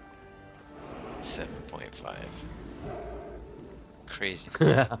 7.5. Crazy.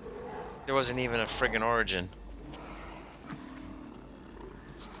 There wasn't even a friggin' origin.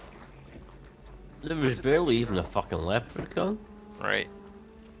 There was barely even a fucking leprechaun. Right.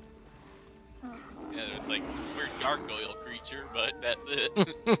 Yeah, there's like this weird gargoyle creature, but that's it.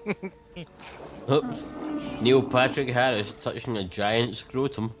 Oops. Neil Patrick Harris touching a giant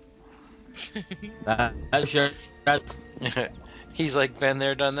scrotum. That's your... He's like, been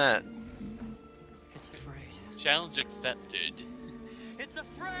there, done that. It's afraid. Challenge accepted. It's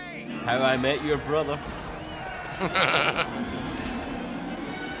afraid! How I Met Your Brother.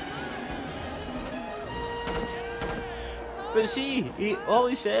 But see, all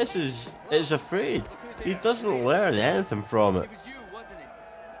he says is afraid. He doesn't learn anything from it. It was you, wasn't it?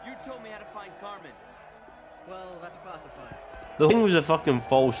 You told me how to find Carmen. Well, that's classified. The thing was a fucking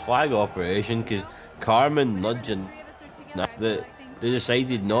false flag operation because Carmen nudging enough that they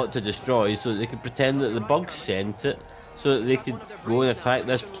decided not to destroy so that they could pretend that the bugs sent it so that they could go and attack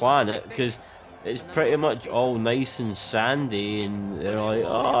this planet because it's pretty much all nice and sandy and they're like,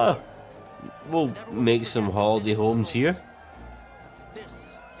 oh, we'll make some holiday homes here. This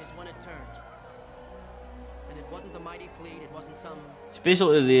is when it turned. And it wasn't the mighty fleet, it wasn't some... It's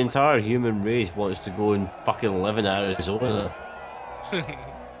basically the entire human race wants to go and fucking live in Arizona. It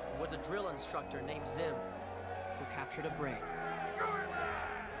was a drill instructor named Zim who captured a brain.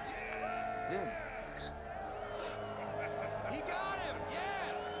 Zim. He got him,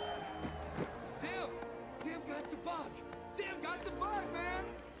 yeah! Zim got the bug! Zim got the bug, man!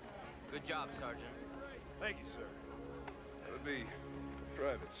 Good job, Sergeant. Thank you, sir. It would be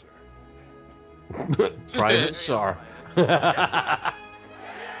Private, sir. Private, sir.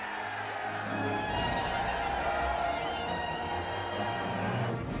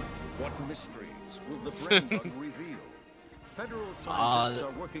 What mysteries will the brain bug reveal? Federal scientists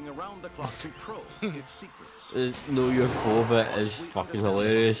are working around the clock to probe its secrets. Know Your Phobia is fucking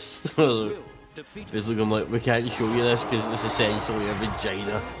hilarious. Basically, I'm like, we can't show you this because it's essentially a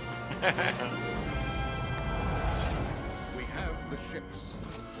vagina. We have the ships.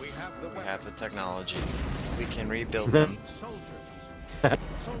 We have the We have the technology. We can rebuild them. soldiers.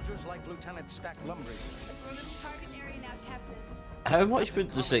 Soldiers like Lieutenant Stack Lumbridge. We're in the target area now, Captain. How much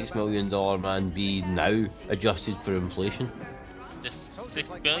would the $6 million man be now, adjusted for inflation? The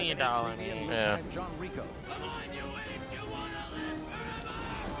 $6 billion man. Yeah. John Rico.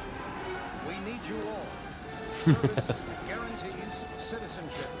 We need you all. Service guarantees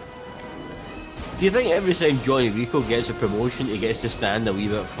citizenship. Do you think every time Johnny Rico gets a promotion, he gets to stand a wee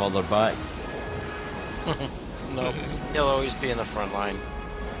bit further back? No, he'll always be in the front line.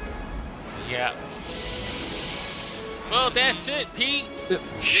 Yeah. Well, that's it, Pete.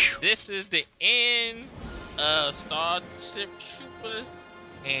 This is the end of Starship Troopers,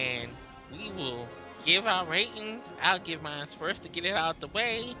 and we will give our ratings. I'll give mine first to get it out the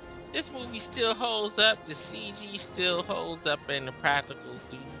way. This movie still holds up. The CG still holds up, and the practicals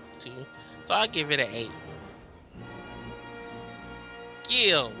do too. So I'll give it an 8.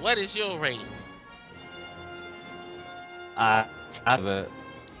 Gil, what is your rating? I have a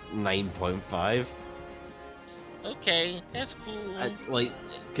 9.5. Okay, that's cool.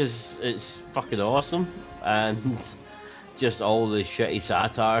 Because it's fucking awesome, and just all the shitty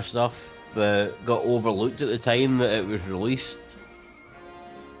satire stuff that got overlooked at the time that it was released.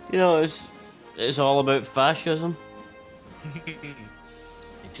 You know, it's all about fascism.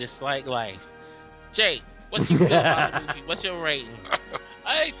 Just like life. Jake, what you feel about the movie? What's your rating?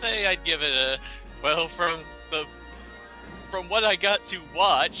 I say I'd give it a, well, from what I got to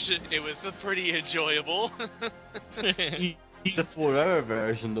watch, it was pretty enjoyable. The 4-hour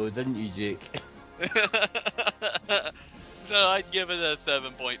version though, didn't you, Jake? So I'd give it a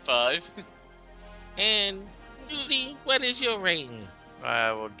 7.5. And Judy, what is your rating?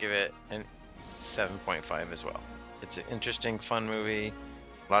 I will give it a 7.5 as well. It's an interesting, fun movie.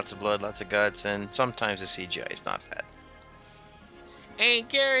 Lots of blood, lots of guts, and sometimes the CGI is not bad. And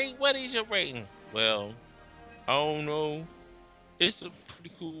Gary, what is your rating? Well, I don't know. It's a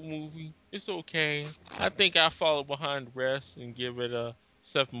pretty cool movie. It's okay. I think I follow behind the rest and give it a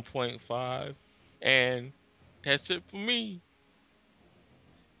 7.5. And that's it for me.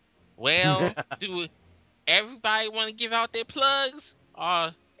 Well, do everybody want to give out their plugs?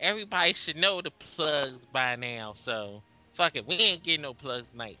 Or everybody should know the plugs by now, so fuck it. We ain't getting no plugs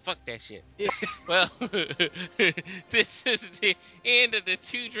tonight. Fuck that shit. Well, this is the end of the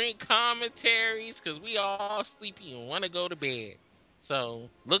 2 Drink Commentaries because we all sleepy and want to go to bed. So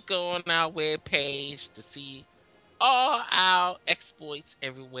look on our webpage to see all our exploits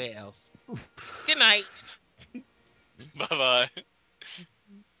everywhere else. Good night. Bye-bye.